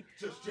elementary,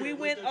 we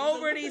went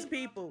over these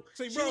people.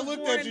 See, She bro, was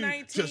looked born at in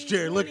you. Just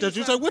Jared looked at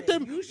you. Said, "What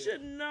them?" You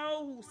should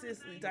know who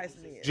Cicely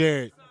Tyson is.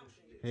 Jared,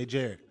 hey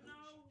Jared.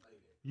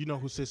 You know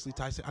who Cicely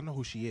Tyson? I know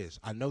who she is.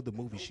 I know the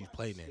movie she's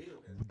playing in.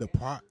 The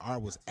part I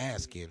was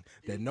asking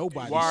that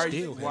nobody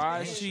still has why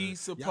answered. is she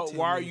supposed? Y'all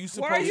Why tell are me. you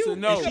supposed to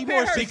know? Is she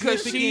more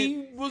Because significant?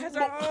 she was Has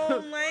her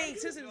own lane.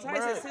 Cicely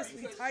Tyson,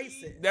 Cicely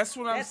Tyson. That's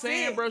what I'm That's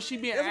saying, it. bro. She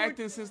been That's what-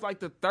 acting since like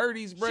the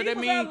 30s, bro. She That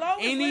was mean our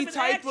longest living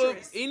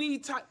actress.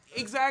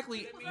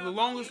 exactly the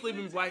longest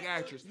living black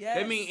actress. Yes.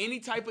 That mean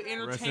any type of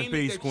entertainment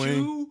peace, that Queen.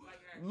 you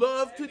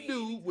love to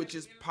do, which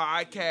is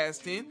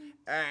podcasting,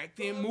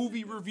 acting,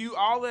 movie review,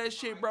 all that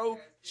shit, bro.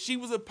 She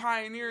was a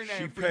pioneer in that.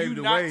 She And for you paved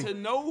the not way. to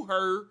know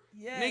her,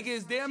 Yes. nigga,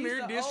 is damn She's near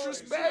the old-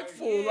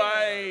 disrespectful. yeah.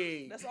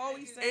 Like, That's all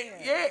we saying.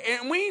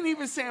 and we ain't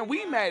even saying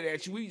we mad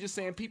at you. We just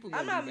saying people.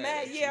 I'm gonna not be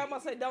mad. at Yeah, I'm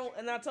gonna say don't.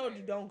 And I told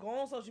you don't go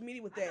on social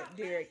media with that,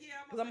 Derek,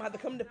 because I'm gonna have to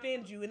come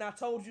defend you. And I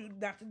told you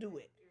not to do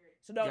it,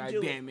 so don't God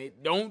do damn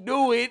it! Don't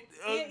do it.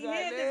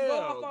 Yeah, just go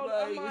off on.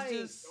 I Like, might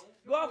it's just.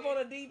 go off on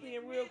a deep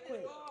end real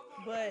quick.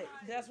 But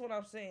that's what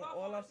I'm saying.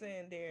 All I'm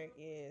saying, Derek,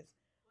 is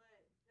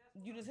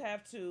you just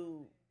have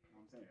to.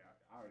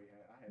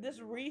 This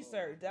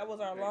research, that was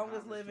our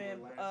longest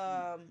living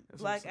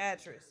black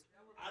actress.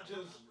 I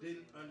just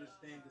didn't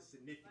understand the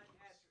significance.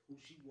 Who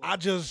she was. I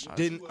just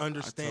didn't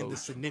understand the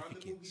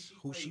significance.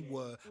 Who she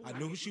was. I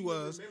knew who she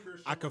was.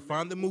 I could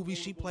find the movie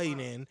she played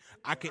in.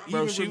 I could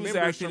Bro, even she was remember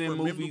acting some in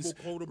movies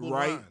memorable quotable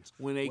right lines.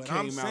 when they What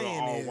I'm came out of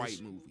saying all is-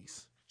 white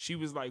movies. She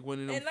was like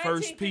one of them In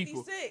first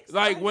people. 1956,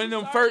 Like right? one of She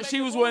them started first. She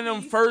making was one of them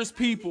movies first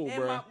people, And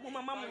bro. when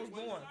my mama was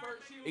born.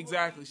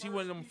 Exactly. She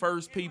one of them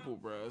first people,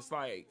 bro. It's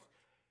like.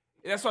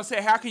 That's why I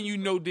said, how can you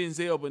know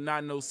Denzel but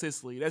not know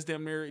Cicely? That's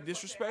damn near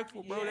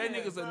disrespectful, bro. That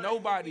nigga's a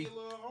nobody.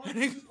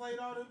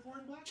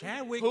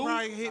 Chadwick Who?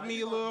 probably hit me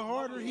a little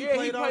harder. He Yeah, he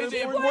played all played the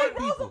the important important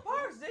Rosa people.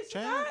 Parks, did she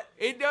Chad? not?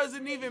 It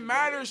doesn't even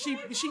matter. She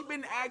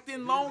been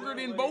acting longer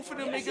than both of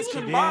them Yeah, niggas she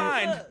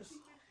combined. was.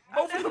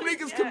 Both of them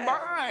niggas Yeah.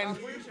 combined.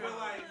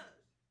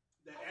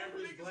 The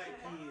average black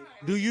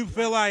kid Do you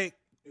feel like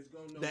is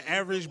gonna know the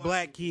average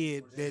black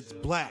kid that's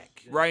black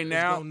Right is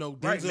now, gonna know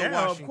Right Denzel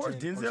now, of Washington? course, or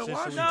Denzel Cicely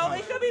Washington. No, Tyson?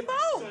 it could be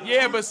both.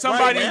 yeah, but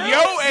somebody Right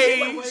now? your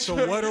age.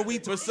 So what are we?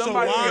 But So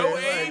somebody why? your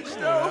age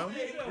though.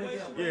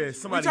 Yeah, We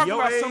somebody talking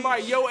your about age.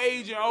 somebody your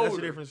age and That's a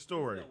older. different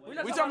story. We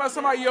talking about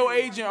somebody your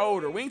age and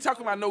older. We ain't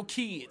talking about no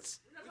kids.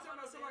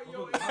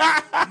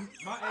 My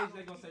age,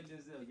 they gonna say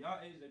Denzel. Y'all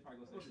age, they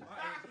probably gonna say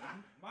Denzel.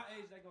 My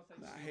age, they gonna say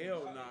Denzel.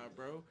 Hell nah,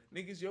 bro.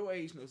 Niggas your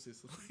age know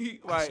Cicely.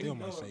 I Like, still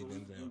might say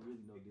Denzel.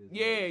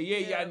 yeah,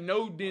 y'all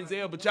know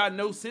Denzel, but y'all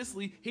know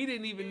Cicely. He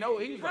didn't even know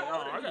it. He was like,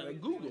 oh, I gotta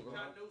Google her.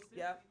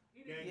 Yeah,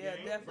 yeah,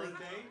 definitely.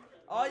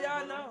 All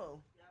y'all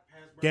know.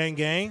 Gang,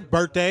 gang,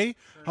 birthday.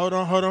 Hold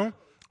on.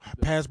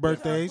 Past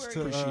birthdays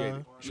to Appreciate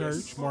it.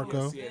 church,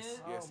 Marco.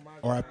 Yes.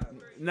 Or I,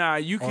 Nah,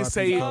 you can R.I.P.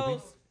 say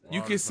Kobe.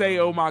 you can say,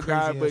 oh my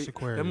God, Crazy ass but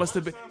Aquarius. it must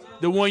have been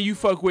the one you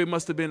fuck with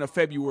must have been a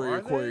February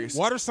Aquarius.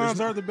 water signs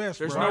are the best.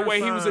 There's bro. no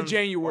way he was a signs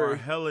January. are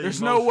hella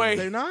There's no emotional. way.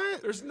 They're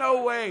not. There's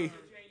no way.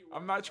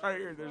 I'm not trying to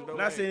hear. There's no I'm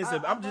way. not saying it's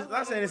a, I'm just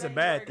not saying it's a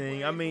bad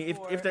thing. I mean,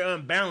 if they're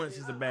unbalanced,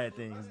 it's a bad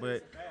thing.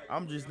 But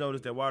I'm just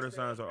noticed that water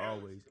signs are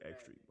always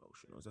extra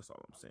emotional. That's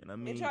all I'm saying. I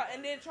mean,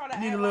 And then try to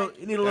you need act a little, like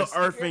you need a little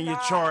earth in your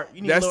chart.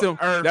 You need That's a little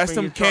them. earth That's in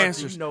them your chart to,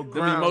 cancers. you know, them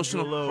ground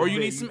emotional. you a little Or you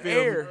bit, need some feel me?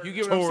 air. You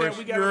get what I'm saying?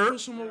 We gotta Taurus,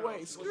 push them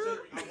away.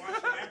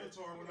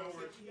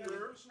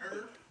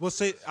 Well,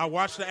 see, I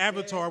watched the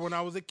Avatar when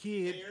I was a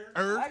kid.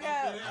 Earth, I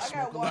got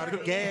smoke a lot water.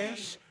 of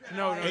gas.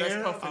 No, Air,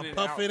 that's puffing I it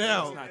puff out. it That's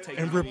out not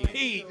taking and it in.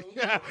 repeat.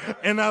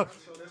 and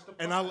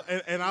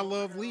I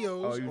love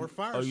Leos or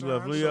fire signs. you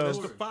love So Leos? that's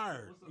the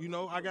fire. You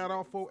know, I got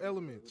all 4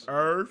 elements.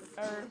 Earth.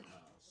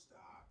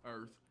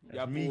 Earth.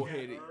 Y'all me.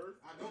 bullheaded.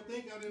 I don't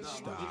think I didn't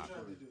see what you're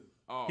trying to do.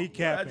 Oh, He I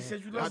capping. just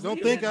said you I love don't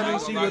Leos. think I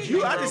didn't see what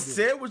you. I just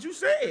said what you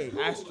said.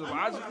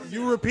 astrologically.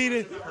 You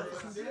repeated.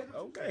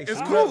 Okay, It's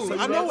so cool. you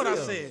I know love what I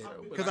Leos. said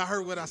because I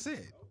heard what I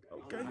said.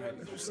 Okay,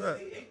 that's what's up.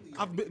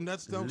 I've been.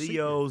 That's no secret.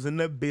 Leos in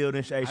the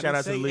building. Hey, shout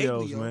out to the didn't say a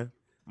Leos, Leo. man.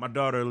 My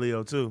daughter a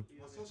Leo too.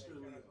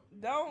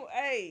 Don't,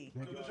 hey.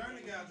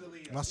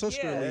 My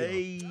sister. Yeah. a Leo.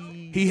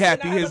 Hey, He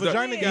happy his The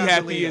vagina he guy's a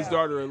happy Leo. his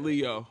daughter a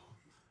Leo.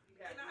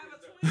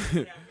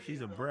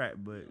 she's a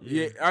brat, but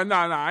Yeah,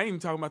 I ain't even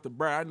talking about the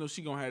brat. I know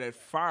she gonna have that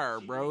fire,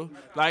 bro.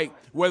 Like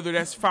whether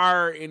that's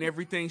fire in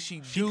everything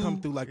she do,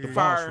 come through like the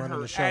fire boss in running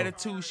her the show.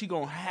 attitude. She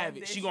gonna have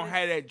it. She gonna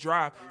have that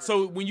drive.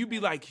 So when you be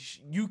like,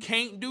 you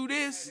can't do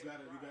this,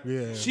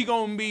 Yeah. she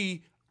gonna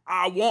be,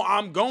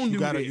 I'm gonna do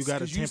gotta- this you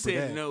gotta because you temper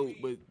said that. no.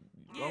 But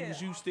as long Yeah.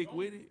 as you stick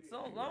with it,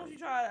 So as long as you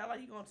try to act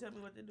like you gonna tell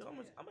me what to do, I'm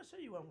gonna show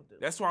you what I'm gonna do.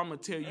 that's why I'm gonna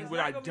tell you It's what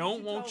not I gonna be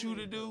don't what you want told you me.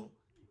 to do.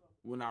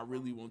 When I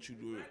really want you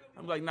to do it,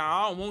 I'm like,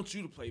 nah, I don't want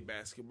you to play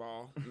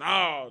basketball.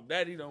 No,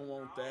 daddy don't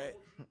want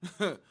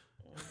that.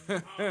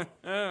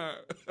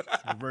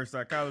 reverse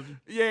psychology.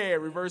 Yeah,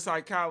 reverse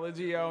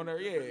psychology on her.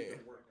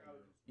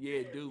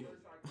 Yeah, do.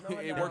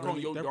 It work on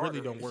your that daughter.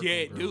 really don't work. Yeah, on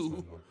it girls do. no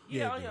more.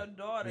 Yeah, on it your do.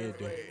 daughter, Yeah, it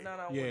do. but not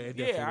on Yeah, women. it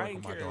definitely Yeah, I work ain't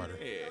on my care. daughter.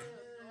 Yeah.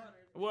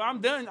 Well,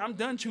 I'm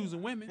done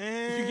choosing women.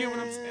 You get what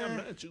I'm saying? I'm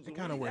done choosing It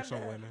kind of women. works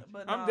on women.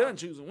 But I'm done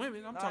choosing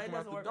women. I'm talking it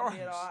about doesn't the work on me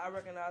at daughters. all. I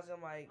recognize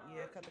him like,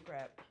 yeah, cut the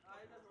crap.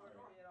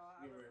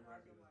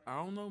 I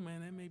don't know,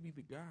 man. That may be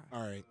the guy.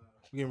 All right,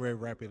 we getting ready to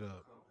wrap it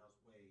up.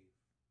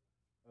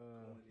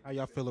 How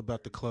y'all feel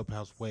about the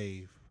Clubhouse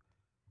wave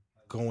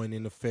going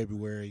into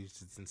February?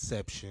 Its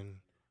inception.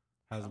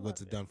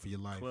 What's it done for your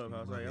life?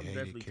 Clubhouse. You love Hey, it, I'm hate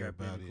definitely it, care tapped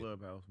about into it.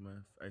 Clubhouse,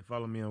 man. Hey,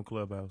 follow me on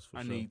Clubhouse for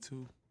I sure. need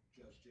to.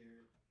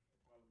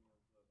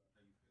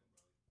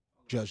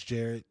 Judge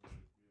Jared,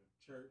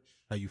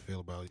 how you feel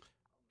about it?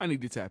 I need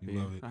to tap You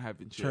love in. it. I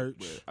haven't checked, Church.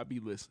 but I be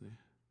listening.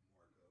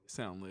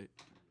 Sound lit.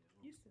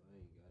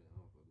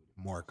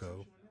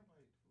 Marco.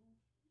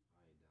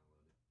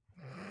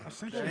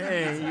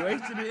 Dang, you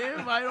wasted the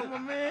invite on my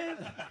man.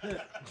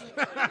 Let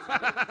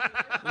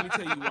me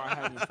tell you why I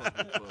haven't fucked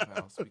with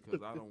Clubhouse,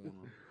 because I don't want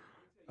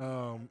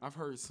to. I've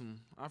heard,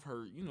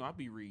 I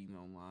be reading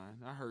online.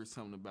 I heard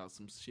something about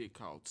some shit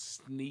called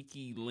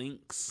sneaky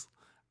links.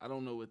 I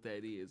don't know what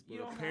that is, but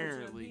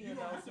apparently. You don't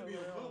have to be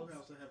on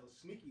Clubhouse to have a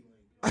sneaky link.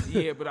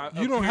 Yeah, but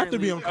You don't have to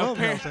be on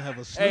Clubhouse to have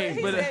a sneaky. Hey,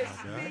 but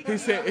he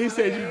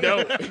said you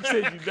don't. He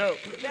said you don't.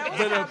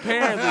 But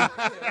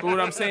apparently, but what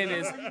I'm saying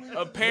is,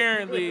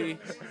 apparently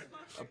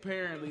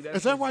that's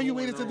Is that what's why you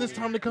going waited till this on.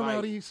 time to come Like,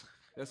 out, East?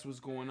 That's what's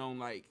going on,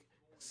 like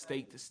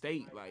state to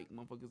state. Like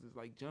motherfuckers is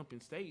like jumping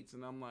states,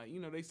 and I'm like,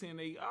 they saying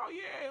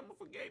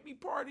motherfucker gave me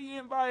party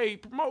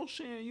invite,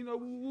 promotion, woo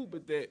woo.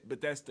 But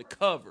that's the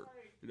cover,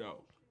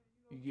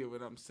 You get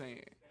what I'm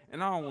saying?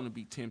 And I don't want to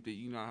be tempted,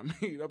 you know what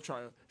I mean? I'm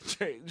trying to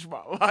change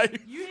my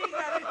life. You ain't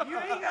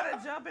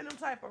gotta jump in them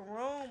type of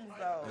rooms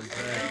though.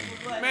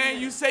 Man,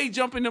 you say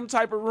jump in them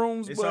type of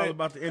rooms, It's but all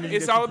about the energy.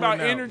 it's that all you about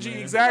putting out, energy, man.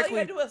 exactly.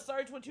 You gotta do a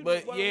search what you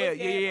But want yeah, to look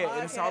at,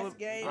 and it's all. podcast,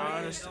 game, I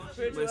understand.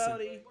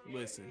 spirituality.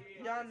 Listen.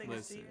 Y'all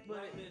niggas cheat,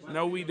 but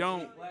No, we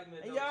don't.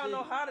 and y'all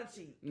know how to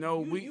cheat.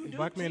 No, You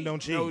Black men don't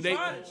cheat. No, they.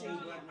 Try to cheat.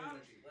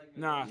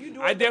 Nah, You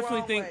do I it the definitely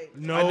wrong think. way.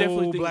 No, I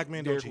definitely think black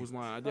men don't Derek cheat. was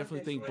lying. I definitely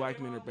think black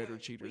men are better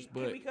cheaters, Can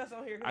but we cuss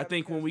on here? I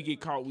think when we get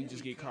caught, we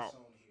just get caught.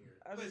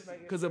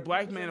 Because a Because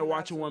black man will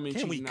watch a woman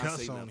Can cheat we and not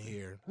cuss say on nothing.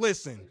 here?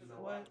 Listen.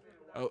 What?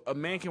 A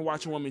man can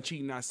watch a woman cheat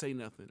and not say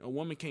nothing. A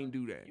woman can't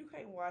do that. You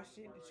can't watch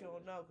shit that you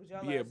don't know. Cause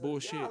y'all Yeah, like,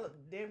 bullshit. Y'all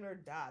damn near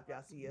die if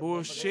y'all see a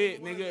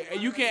Bullshit, motherfucker. nigga.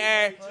 And you can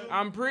add.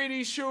 I'm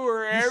pretty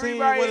sure You seen,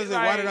 everybody. what is it,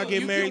 Why Did I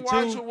Get you Married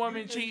can watch Too? a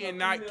woman cheat and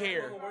not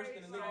care.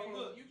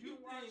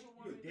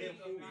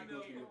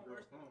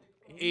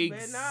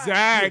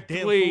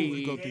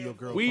 Exactly. Go through your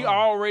girl We phone.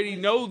 already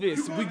know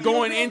this. We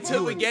going into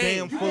the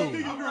game. Damn fool.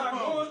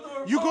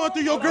 You going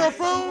through your girl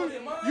phone?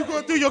 You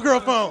going through your girl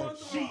phone?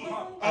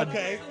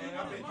 Okay.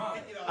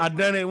 I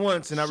done it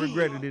once and I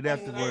regretted it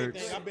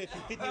afterwards. I bet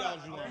you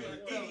 $50 you want.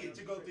 Idiot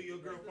to go through your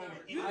girl phone at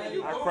any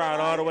moment. I cried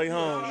all the way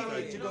home.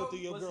 Idiot to go through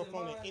your girl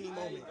phone at any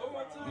moment.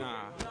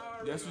 Nah,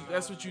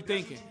 that's what you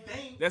thinking.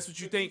 That's what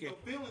you thinking.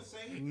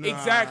 Nah,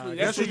 Exactly.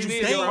 That's what you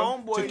think. did,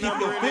 bro. To keep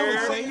your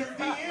feelings safe.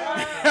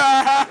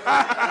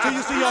 Till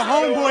you see your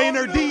homeboy in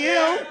her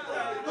DM.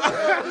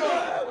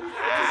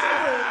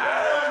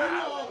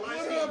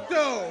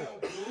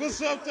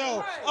 What's up,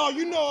 though?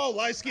 Oh,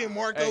 light-skinned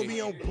Marco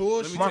be on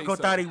bullshit. Marco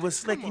thought he was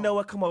slick. You know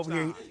what? Come over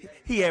here.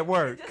 He at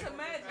work. Just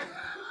imagine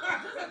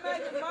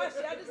my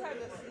shit. I just had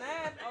to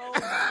snap a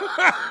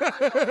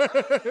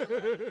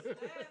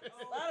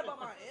lot about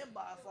my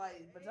inbox.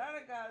 Like, vagina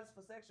God is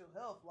for sexual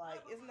health.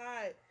 Like, it's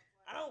not.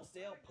 I don't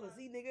sell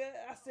pussy, nigga.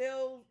 I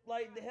sell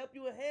like to help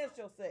you enhance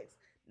your sex.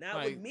 Not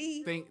Like, with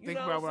me. think you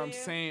know about what I'm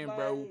saying,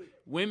 bro. Like,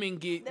 Women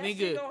get, that shit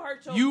nigga, gonna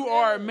hurt your you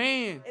are a feelings.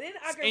 man, And then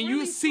I can and you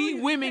really see sue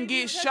you women if you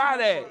get touch shot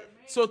my at. shit.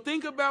 So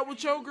think about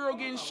what your girl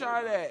getting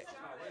shot at.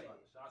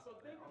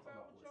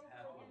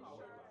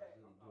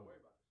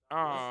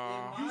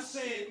 You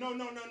said no,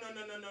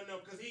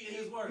 because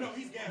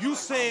you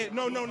said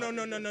no,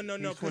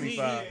 because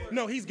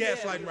he's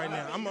gaslighting right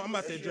now. I'm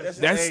about to address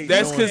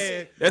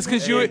that. That's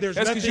because you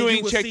nothing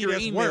ain't would checked see your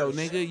that's email, worse.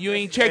 nigga. You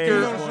ain't checked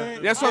your. know what I'm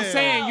saying? That's what I'm Yeah.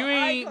 saying. You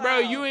ain't, bro.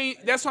 You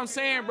ain't. That's what I'm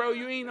saying, bro.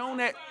 You ain't on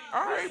that.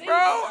 All right, bro.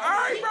 All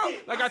right, bro.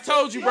 Like I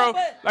told you, bro.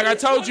 Like I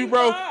told you,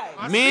 bro.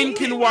 Men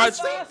can watch.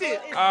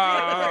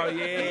 Oh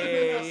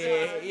yeah.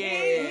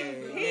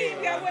 He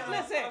ain't got what?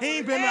 Listen. He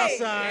ain't been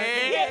outside.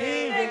 He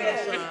ain't been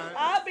outside.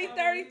 I'll be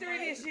 33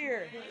 this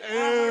year. I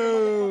hurt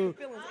no motherfucking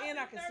feelings, and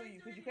I can sue you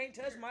because you can't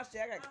touch my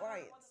shit. I got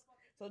clients,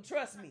 so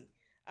trust me.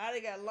 I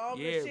done got long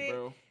shit.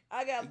 Bro.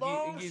 I got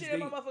long gets shit on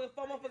my deep.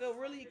 motherfucker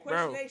really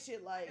question that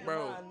shit like,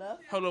 Bro. am I enough?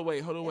 Hold on,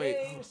 wait. It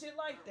ain't shit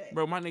like that.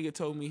 Bro, my nigga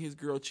told me his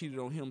girl cheated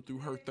on him through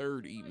her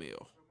third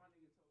email.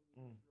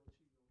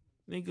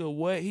 Nigga,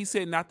 what? He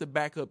said not the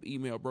backup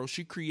email, bro.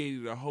 She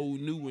created a whole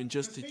new one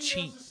just to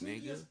cheat,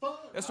 nigga.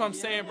 That's what I'm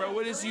saying, bro.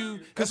 What is you?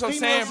 That's what I'm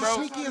saying, bro.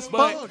 Sneaky as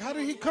But fuck. How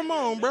did he come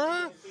on,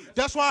 bro?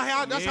 That's how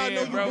I know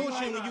you bro.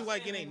 bullshit when you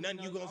like it ain't nothing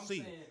you gonna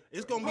see.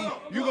 It's gonna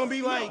be you're gonna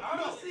be like,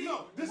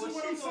 No, this is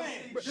what I'm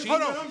saying.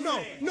 hold on,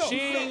 no. She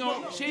ain't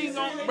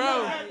gonna,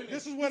 bro.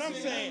 This is what I'm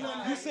saying.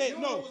 You said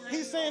no.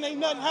 He's saying ain't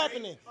nothing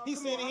happening. He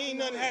said he ain't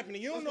nothing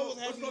happening. You don't know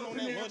what's happening on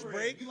that lunch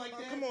break.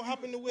 Come on,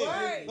 hop in the whip.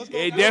 Let's go.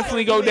 It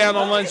definitely go down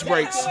on lunch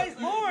breaks. That's always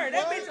boring.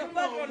 That bitch will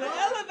fuck on the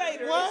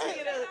elevator. What?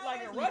 She get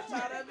a rush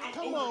out of it.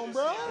 Come on,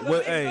 bro.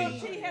 What,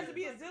 She has to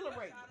be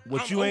exhilarating.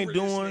 what you ain't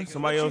doing,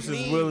 somebody else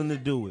is willing to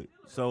do it.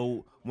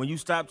 So when you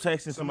stop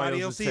texting,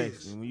 somebody else is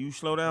texting. When you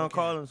slow down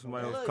calling,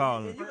 somebody else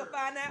calling. You can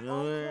find that on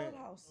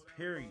Clubhouse.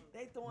 Period.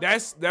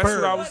 That's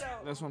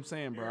what I'm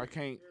saying, bro. I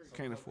can't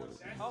afford it.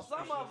 On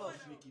some of them.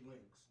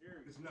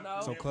 No.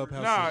 So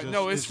Clubhouse.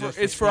 Nah, is just,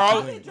 it's for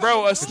all,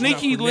 bro. A It's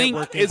sneaky not for link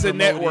networking, is a promoting,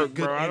 network,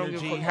 good bro. I don't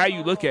give a energy. fuck how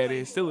you look at it.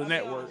 It's still a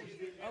network.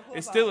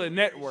 It's still a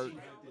network.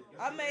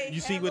 You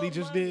see what he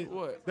just did?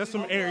 What? That's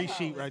some airy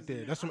shit right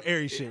there. That's some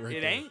airy shit right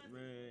It there. ain't.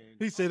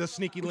 He said a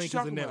sneaky link is a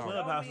talking network.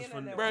 about? Clubhouse is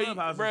for Bro,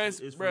 Clubhouse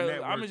is for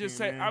networking, I'm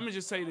gonna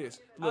just say this.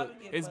 Look,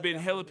 it's been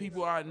hella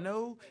people I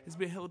know.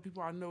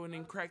 And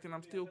then cracked, and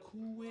I'm still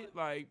cool with.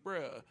 Like,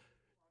 bro,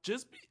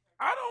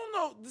 I don't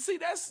know. See,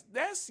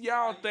 that's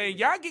y'all thing.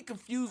 Y'all get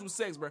confused with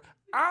sex, bro.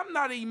 I'm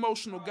not an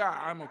emotional guy.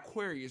 I'm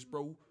Aquarius,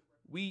 bro.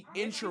 We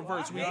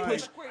introverts.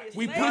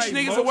 We push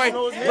niggas away,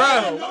 bro.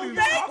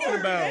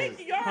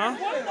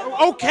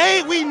 Huh?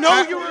 Okay, we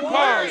know you're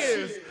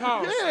Aquarius.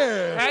 Pause.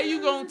 Yeah. How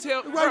you gonna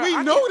tell? Right, Bruh, we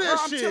I know can- that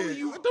bruh, I'm shit. telling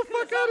you, What the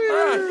fuck out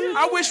of bruh, here?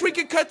 I wish we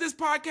could cut this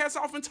podcast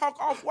off and talk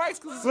off wax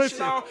because it's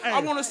shit I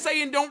hey. want to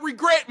say and don't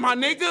regret, my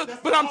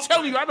nigga. But I'm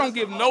telling you, I don't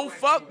give no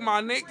fuck,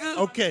 my nigga.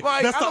 Okay,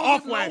 Like, that's I the don't off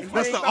give no wax. fuck.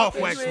 That's the off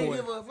wax You ain't boy.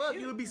 give a fuck.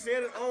 You would be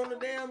saying it on the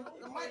damn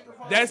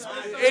microphone. That's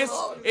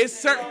it's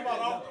certain.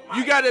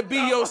 You gotta be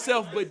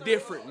yourself but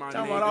different, my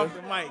Talking about off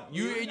the nigga.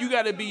 mic. You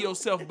gotta be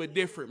yourself but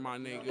different, my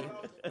nigga.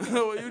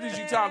 What is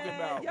you talking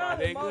about, my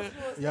nigga?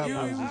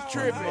 You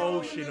tripping?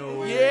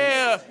 Emotional.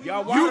 Yeah,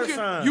 Y'all water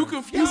signs. you He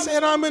confuse.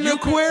 said I'm an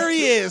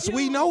Aquarius.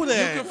 We know You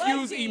that.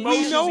 confuse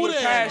emotions know with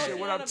that. passion.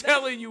 What I'm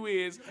telling you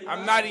is,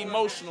 I'm not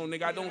emotional,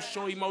 nigga. I don't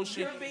show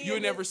emotion. You'll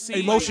never see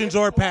Emotions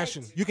or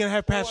passion. You can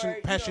have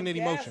passionate Gaslight.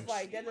 emotions.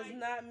 That does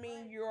not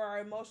mean you are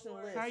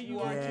emotionless. How you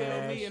are gonna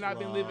tell me? And I've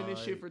been living this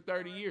shit for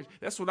 30 years.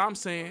 That's what I'm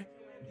saying.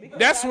 Because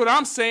That's what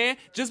I'm saying.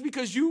 Just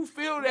because you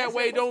feel that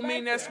way don't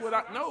mean that's what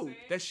I know.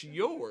 That's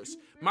yours.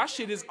 My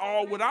shit is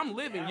all what I'm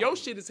living. Your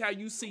shit is how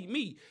you see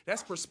me.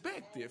 That's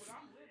perspective.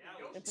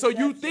 So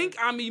you think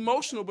I'm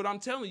emotional, but I'm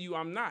telling you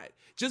I'm not.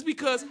 Just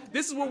because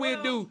this is what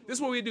we'll do. This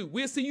is what we'll do.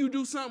 We'll see you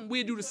do something,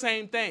 we'll do the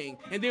same thing.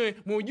 And then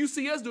when you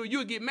see us do it,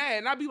 you'll get mad.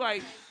 And I'll be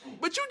like,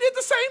 but you did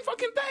the same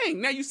fucking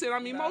thing. Now you said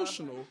I'm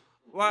emotional.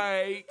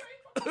 Like,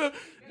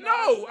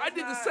 no, I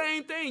did the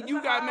same thing.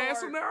 You got mad,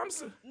 so now I'm...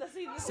 Now,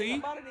 see, the See? thing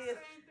about it is,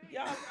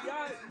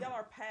 y'all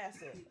are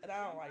passive, and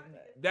I don't like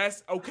that.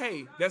 That's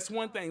okay. That's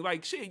one thing.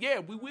 Like, shit, yeah,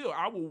 we will.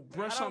 I will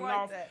brush something like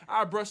off. that.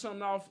 I'll brush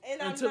something off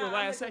And until the I'm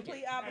last the second.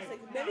 complete opposite.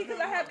 Maybe because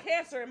I have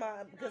cancer in my,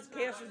 because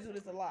cancers do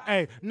this a lot.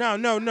 Hey, no.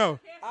 I'm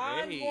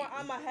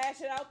a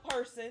hash it out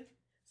person.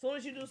 As soon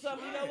as you do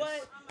something, you know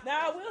what?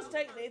 Now I will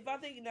take. If I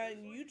think now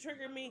you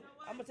trigger me,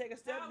 I'm gonna take a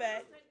step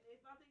back.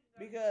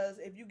 Because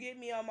if you get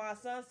me on my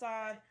sun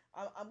sign,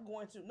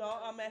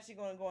 I'm actually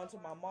going to go into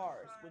my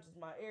Mars, which is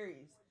my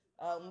Aries,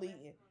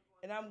 leading,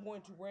 and I'm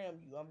going to ram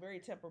you. I'm very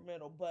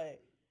temperamental, but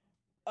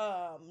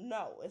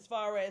no. As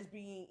far as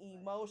being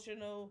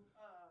emotional,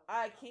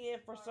 I can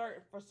for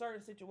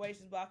certain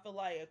situations, but I feel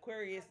like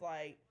Aquarius,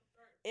 like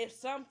if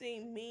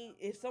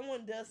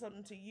someone does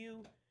something to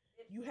you,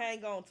 you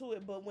hang on to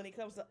it. But when it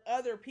comes to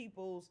other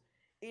people's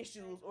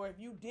issues, or if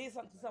you did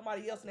something to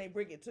somebody else and they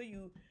bring it to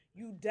you,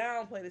 you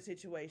downplay the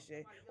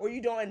situation, or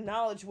you don't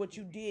acknowledge what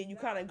you did. You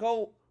kind of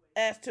go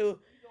as to,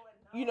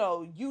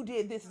 you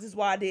did this is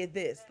why I did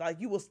this. Like,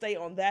 you will stay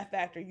on that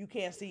factor. You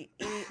can't see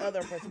any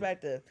other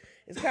perspective.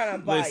 It's kind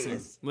of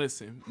biased.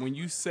 Listen, when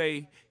you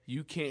say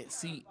you can't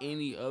see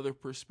any other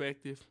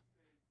perspective,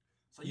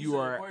 you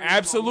are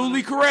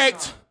absolutely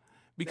correct.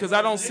 Because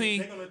I don't see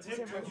They're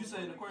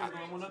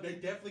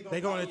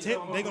gonna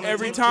attempt.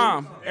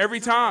 every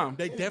time.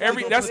 They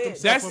definitely That's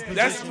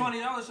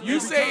 $20 you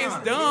say it's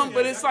dumb,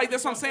 but it's like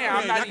that's what I'm saying. I'm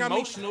y'all not got me-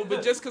 emotional,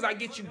 but just because I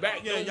get you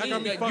back, Yeah, don't y'all mean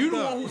got me that fucked you the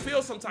up. one who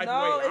feels some type No,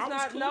 of way. it's I was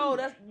not. cool. No,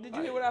 did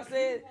you hear what I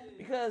said?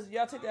 Because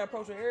y'all take that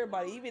approach with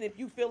everybody. Even if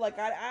you feel like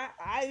I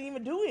didn't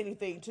even do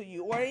anything to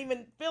you, or I didn't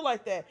even feel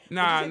like that. But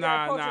you take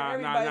that approach with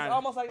everybody, It's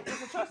almost like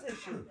it's a trust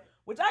issue.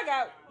 Which I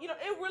got, it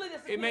really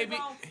just depends may be-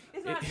 on.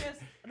 It's not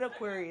just an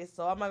Aquarius,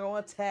 so I'm not gonna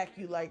attack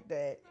you like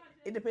that.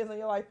 It depends on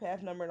your life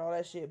path number and all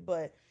that shit.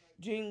 But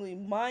genuinely,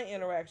 my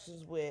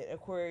interactions with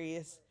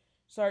Aquarius,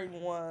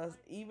 certain ones,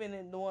 even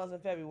in the ones in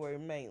February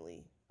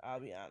mainly, I'll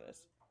be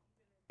honest,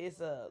 it's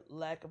a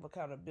lack of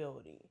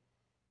accountability.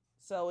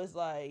 So it's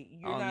like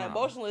you're not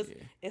emotionless. Yeah.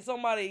 If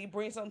somebody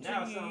brings something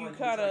to you, you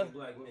kind of.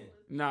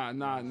 Nah,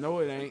 no,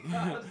 it ain't.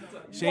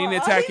 She ain't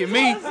attacking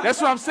me. That's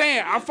what I'm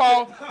saying. I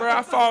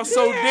fall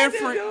so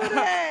different.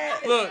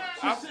 Look,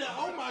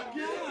 Oh my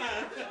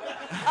god.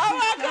 I'm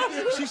not gonna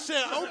She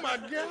said, "Oh my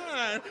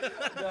God."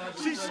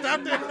 She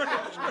stopped at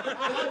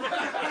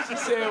her. She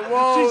said,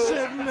 "Whoa." She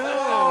said, "No."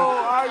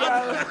 Oh, I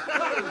got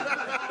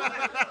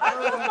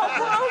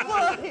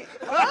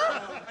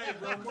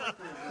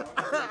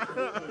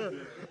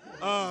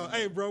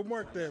Hey, bro,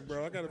 mark that,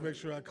 bro. I gotta make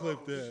sure I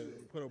clip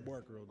that. Put a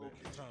marker on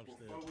that. Timestamp.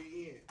 Before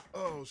we end,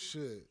 Oh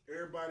shit.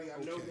 everybody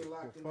I know Okay, been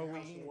locked in the before we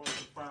house and end.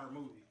 watched a fire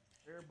movie.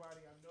 Everybody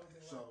I know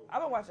been locked.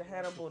 I've been watching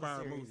Hannibal the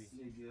Fire series.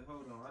 movie. Nigga,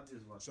 hold on. I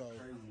just watched So- a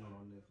crazy one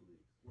on Netflix.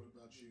 What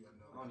about you?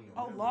 I know.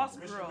 Oh, Lost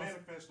Mr. Girls.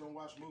 Manifest don't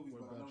watch movies,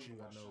 What but about I you?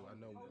 know I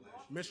know.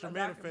 Mr.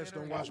 Manifest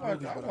don't watch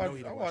movies, but I know he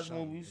I don't watch some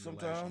movies in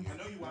the last sometimes. year. I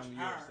know you watch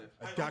Power.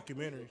 A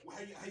documentary. How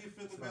you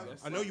feel about?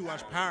 I know you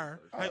watch Power.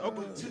 Hey,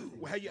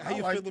 how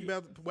you like feel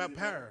about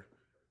Power?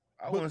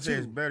 I wouldn't say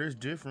it's two. better. It's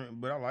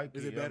different, but I like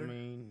Is it. it better? I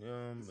mean,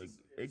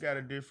 it got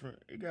a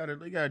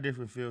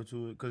different feel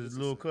to it because his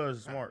little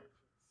cousin smart.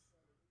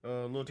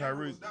 Little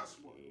Tyreek.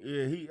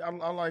 Yeah,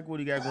 I like what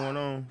he got going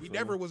on. He so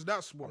never was that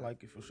I smart.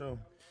 like it for sure.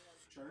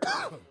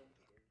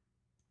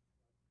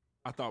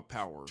 I thought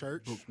Power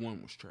Church? Book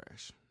 1 was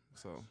trash.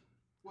 So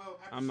Well,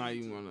 I'm not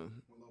even gonna,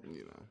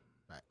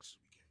 Facts.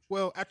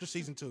 Well, after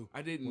season 2,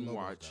 I didn't when Lobos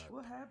watch. died.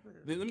 What happened?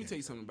 Let me tell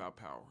you something about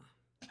Power.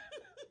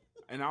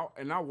 and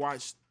I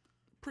watched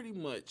pretty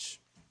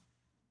much.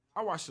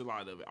 I watched a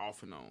lot of it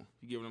off and on.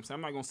 You get what I'm saying?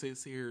 I'm not gonna sit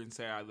here and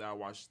say that I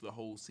watched the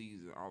whole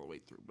season all the way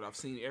through, but I've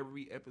seen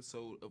every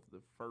episode of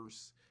the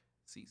first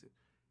season,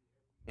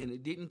 and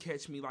it didn't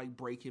catch me like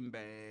Breaking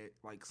Bad,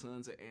 like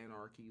Sons of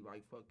Anarchy,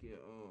 like fucking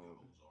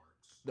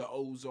the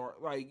Ozark.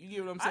 Like you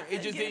get what I'm saying?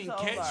 It just didn't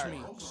catch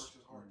me.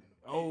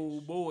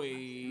 Oh boy!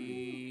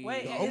 Wait,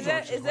 The is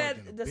Ozarks is that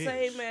hard than a the bitch.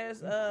 same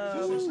as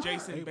This is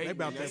Jason They Bateman.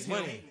 about That's that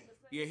him. money.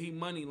 Yeah, he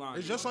money line.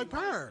 It's just like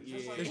Power. Yeah.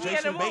 It's He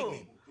Jason in the Bateman.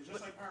 movie.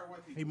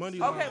 He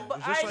money Okay, line. but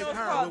It's I just ain't like know it's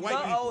Power with called white The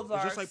people. It's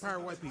Ozarks. just like Power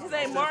with white people. His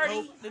name Instead of Marty.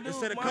 Coke- The dude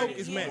Instead of Marty. Coke,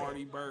 it's Mac.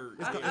 Marty Bird.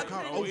 It's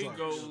called Oh, it Ozarks.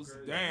 goes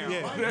down.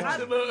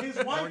 Yeah. His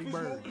wife Marty is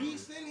Bird. more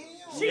beast than him.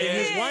 She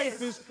His is,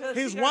 wife is 'cause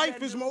his she got wife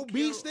that is dude more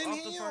beast killed than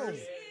off the him. first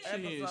Shit,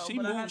 episode, she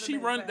but I moved. haven't She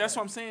been run. fast. That's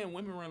what I'm saying.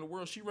 Women run the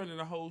world. She running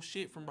the whole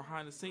shit from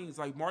behind the scenes.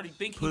 Like Marty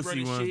think he Pussy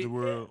running runs shit. the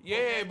world.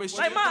 Yeah, but she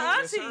Like my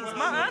that's her. aunties.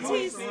 My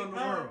aunties.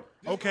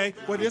 Okay,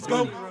 well this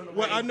go.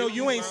 Well, I know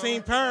you ain't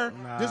seen Power.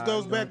 This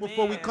goes back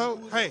before we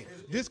close. Hey,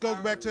 this goes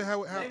back to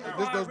how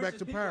this goes back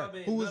to Power.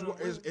 Who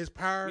is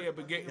Power Yeah,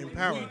 but get, and who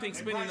Power? you think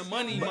spending the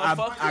money, I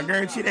motherfucker?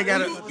 guarantee they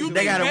got You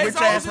they got a think rich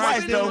Bezos ass is wife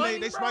spending though. money,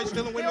 They bro? probably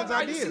stealing women's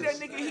Hell, you see ideas.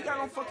 that nigga? He got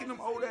on fucking them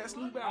old ass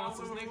New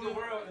Balances,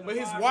 nigga. But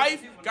his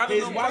wife got on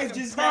His them wife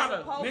fucking just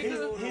Prada, got-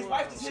 nigga. his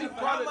wife just She hit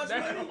Prada how much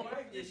down.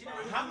 money?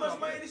 How much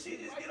money did she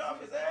just get off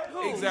his ass?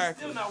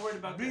 Exactly. Still not worried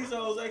about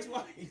Bezos'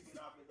 ex-wife.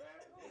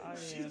 Oh,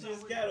 She yeah.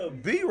 just got a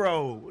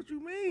B-roll. What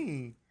you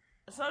mean?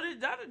 So did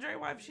Dr. Dre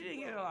wife? She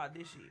didn't get a lot,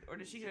 did she? Or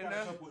did she get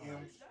enough?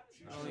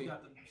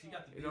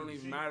 It don't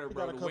even matter,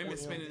 bro. The women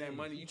spending that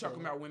money. You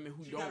talking about women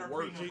who don't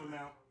work.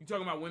 You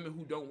talking about women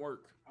who don't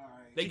work.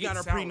 They She get got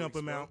a salaries, prenup bro.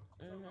 amount.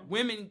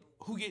 Women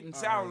who getting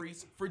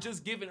salaries for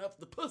just giving up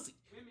the pussy.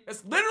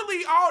 That's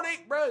literally all they,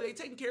 bro. They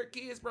taking care of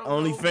kids, bro.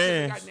 OnlyFans.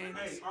 They got nannies.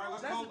 Hey, all right,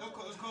 let's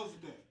close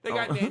with that. They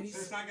got nannies.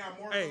 Since I got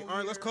more. Hey, all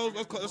right, let's close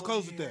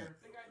with that.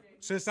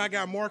 Since I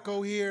got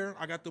Marco here,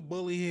 I got the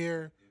bully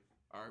here.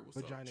 All right, what's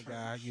up? Vagina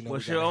guy, you know.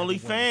 What's we your gotta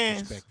have a woman's OnlyFans?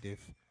 perspective.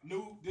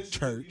 This is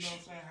Church. you know what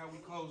I'm saying, how we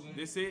closing.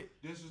 This it?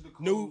 This is the close.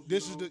 New,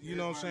 this is the, you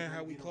know what I'm everybody saying, how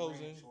gonna we get a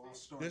closing. rant, so I'll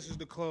start This it. is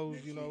the close,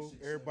 Next you know. week,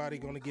 6, Everybody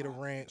 7, gonna get a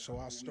rant, so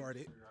I'll start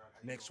it.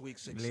 Next week,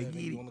 6, 7,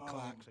 you on the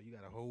clock, so you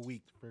got a whole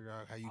week to figure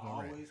out how you I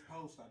gonna rant. always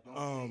post. I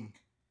don't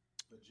think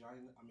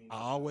vagina. I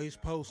always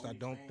post. I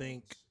don't OnlyFans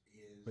think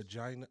is-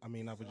 vagina. I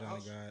mean, not vagina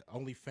guy.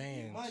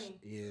 OnlyFans money.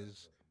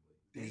 is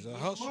they a get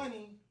hustle.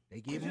 money. They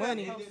get But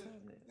money.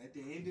 At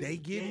the end of They the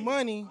get day,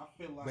 money,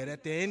 I feel like but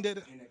at the end of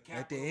in a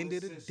at the end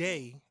of the capitalist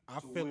day, system I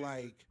to feel where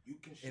like you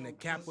can in a show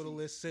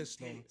capitalist pussy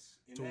and system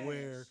tits and to ass,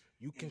 where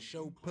you can and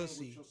show you playing with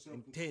pussy yourself and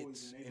with tits toys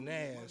and and able to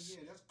make money, ass, yeah,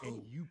 that's and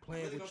cool. you I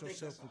playing really with don't think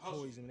yourself that's a with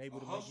hustle. toys and able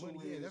A to make hustle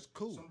money. Yeah, is that's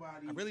cool.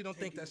 somebody I really don't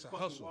think taking that's a this fucking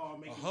hustle. wall, A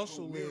making this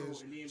hustle whole mural,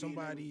 is and then being able to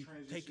somebody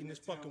transition taking this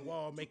that fucking talent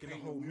wall, to making a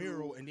paint whole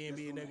mural, and then that's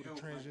being gonna able to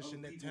help, like, transition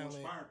other that people talent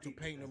inspire to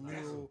people. paint a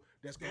mural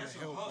that's gonna That's a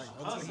help like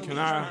hustle. other people Can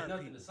I- inspire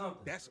people.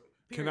 That's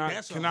Can I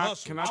that's a can I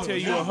hustle. can I I tell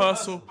wish you I a was-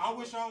 hustle? I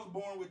wish I was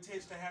born with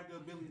tits to have the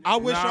ability. To I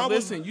wish Nah, I was.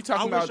 listen, you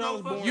talking I wish about I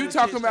was born you with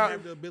talking tits to about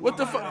have the ability what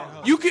the to have that fuck?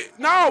 hustle. You can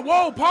no,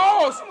 whoa,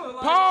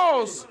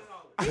 pause.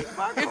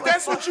 If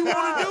that's what you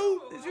want to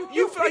do,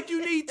 you feel like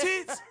you need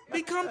tits,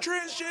 become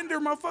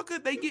transgender,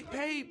 motherfucker. They get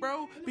paid,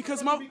 bro. Because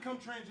become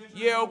transgender.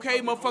 yeah, okay,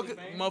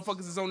 motherfuckers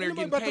is on there Ain't nobody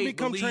getting about to paid.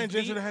 become believe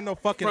transgender me, to have no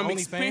fucking from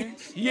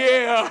OnlyFans.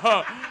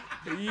 Yeah.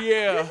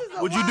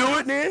 Would you do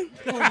it then?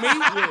 Who,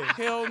 me?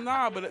 Hell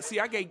nah. But see,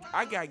 I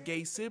got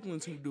gay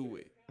siblings who do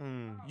it.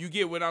 You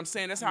get what I'm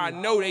saying? That's how I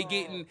know they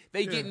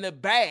getting the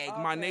bag,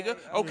 my nigga.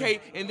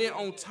 Okay, and then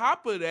on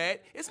top of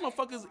that, it's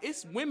motherfuckers,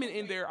 it's women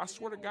in there. I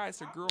swear to God,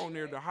 it's a girl on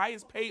there. The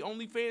highest paid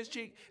OnlyFans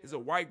chick is a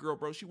white girl,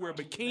 bro. She wear a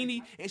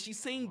bikini and she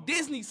sing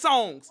Disney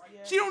songs.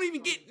 She don't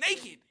even get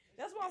naked.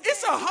 That's what I'm It's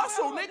saying. a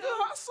hustle, nigga.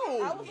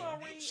 Hustle. I was gonna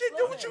read. Shit,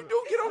 do what you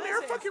do. Get on there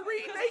and fucking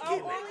read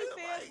naked, OnlyFans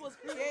nigga. was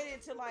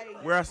created to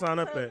Where I sign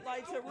up at?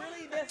 like to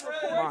really just My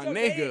record your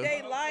nigga.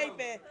 day-to-day life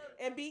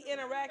and be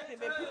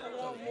interactive, and people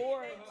want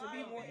more to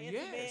be more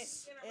intimate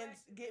and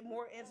get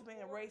more intimate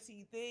and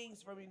racy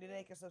things from you than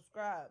they can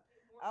subscribe.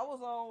 I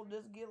was on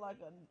just get like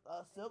a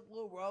silk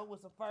little robe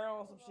with some fur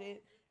on some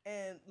shit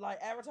and like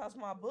advertise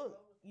my book.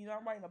 You know,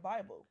 I'm writing a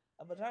Bible.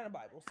 A vagina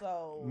Bible.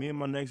 So Me and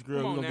my next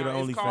girl, Come we on gonna get now,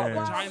 an it's called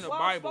OnlyFans. Vagina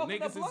Bible.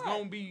 Niggas is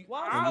gonna be.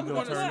 I'm gonna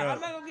gonna turn say, up.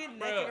 I'm not gonna get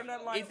naked or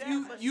nothing like if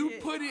that. you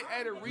put it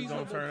at a We gonna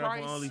reasonable turn up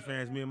price, on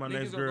OnlyFans. Me and my niggas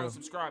next are girl. gonna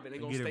subscribe and they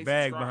gonna get a stay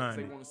bag subscribed behind because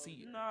they it. want to see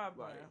it. Nah,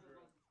 bro.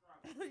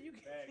 You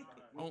can't.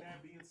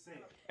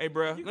 Hey,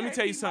 bro, let me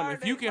tell you something.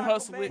 If you can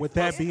hustle it, With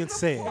that being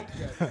said,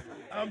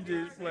 I'm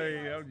just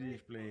playing. That's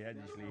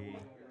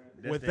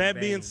with that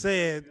being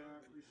said,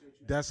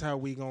 that's how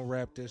we gonna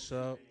wrap this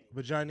up.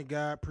 Vagina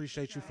God,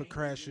 appreciate you for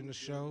crashing the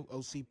show.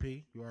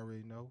 OCP, you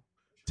already know.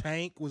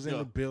 Tank was in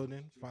the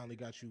building. Finally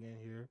got you in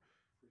here.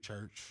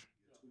 Church.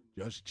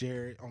 Just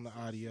Jared on the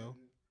audio.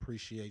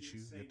 Appreciate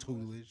you. Your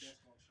tutelage.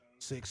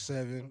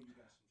 6'7".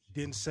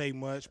 Didn't say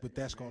much, but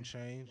that's gonna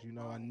change. You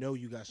know, I know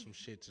you got some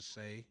shit to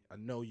say. I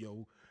know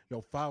your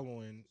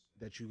following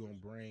that you gonna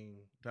bring.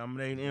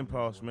 Dominating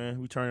Impulse, man.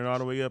 We turning it all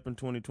the way up in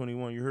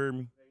 2021. You heard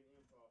me?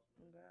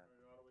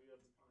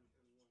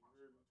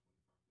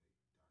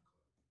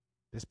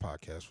 This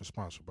podcast was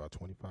sponsored by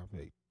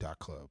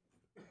 258.club.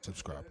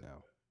 Subscribe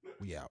now.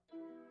 We out.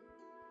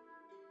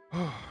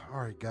 All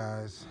right,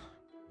 guys.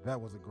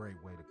 That was a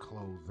great way to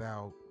close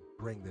out.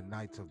 Bring the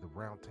Knights of the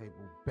Round Table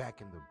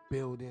back in the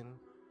building.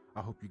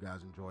 I hope you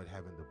guys enjoyed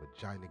having the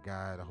Vagina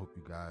Guide. I hope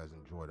you guys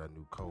enjoyed our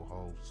new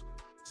co-host,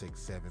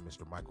 6'7",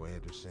 Mr. Michael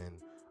Anderson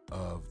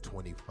of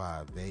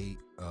 25-8.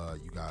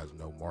 You guys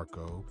know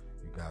Marco.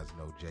 You guys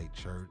know Jay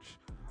Church.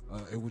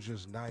 It was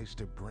just nice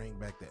to bring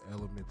back the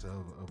elements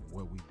of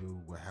what we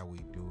do, how we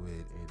do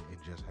it, and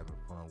just having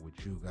fun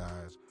with you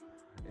guys.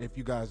 If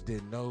you guys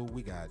didn't know,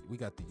 we got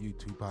the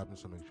YouTube popping,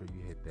 so make sure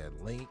you hit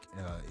that link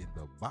in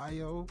the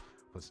bio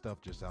for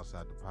stuff just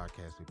outside the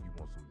podcast. If you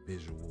want some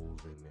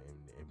visuals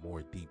and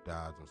more deep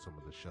dives on some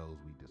of the shows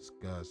we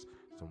discuss,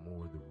 some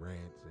more of the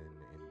rants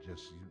and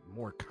just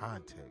more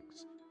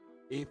context.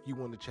 If you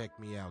want to check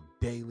me out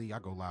daily, I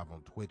go live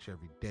on Twitch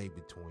every day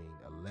between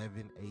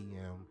 11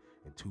 a.m.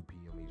 and 2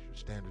 p.m. Eastern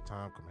Standard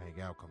Time. Come hang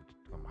out, come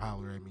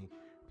holler at me.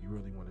 If you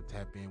really want to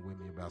tap in with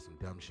me about some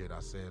dumb shit I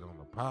said on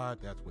the pod,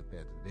 that's what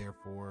that's there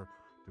for,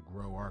 to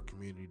grow our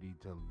community,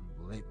 to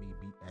let me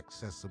be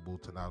accessible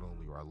to not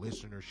only our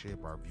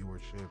listenership, our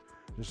viewership,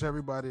 just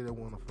everybody that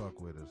want to fuck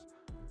with us.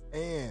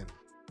 And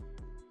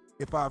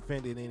if I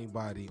offended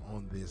anybody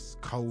on this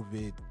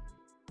COVID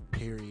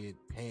period,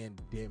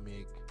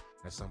 pandemic,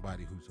 as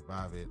somebody who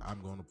survived it,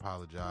 I'm going to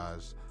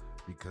apologize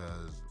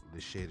because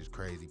the shit is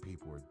crazy.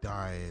 People are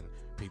dying.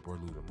 People are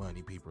losing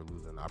money. People are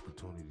losing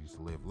opportunities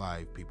to live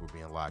life. People are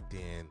being locked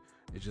in.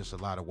 It's just a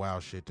lot of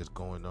wild shit that's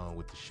going on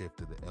with the shift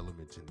of the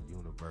elements in the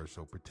universe.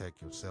 So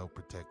protect yourself,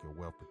 protect your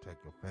wealth,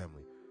 protect your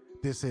family.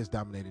 This is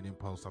Dominating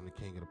Impulse. I'm the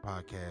king of the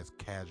podcast,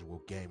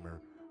 Casual Gamer,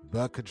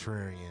 the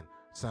Contrarian.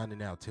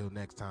 Signing out till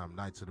next time.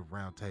 Knights of the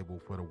Round Table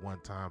for the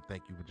one time.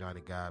 Thank you, Vagina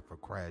God, for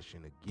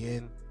crashing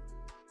again.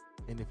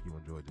 And if you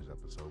enjoyed this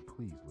episode,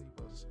 please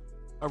leave us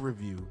a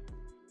review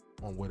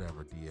on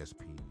whatever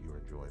DSP you're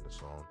enjoying the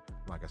song.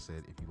 Like I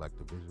said, if you like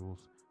the visuals,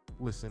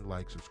 listen,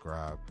 like,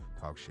 subscribe,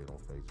 talk shit on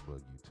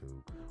Facebook,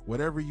 YouTube.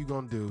 Whatever you're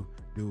going to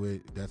do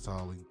it. That's the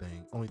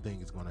only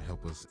thing is going to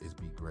help us is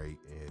be great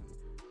and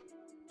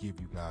give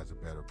you guys a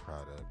better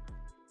product.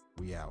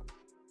 We out.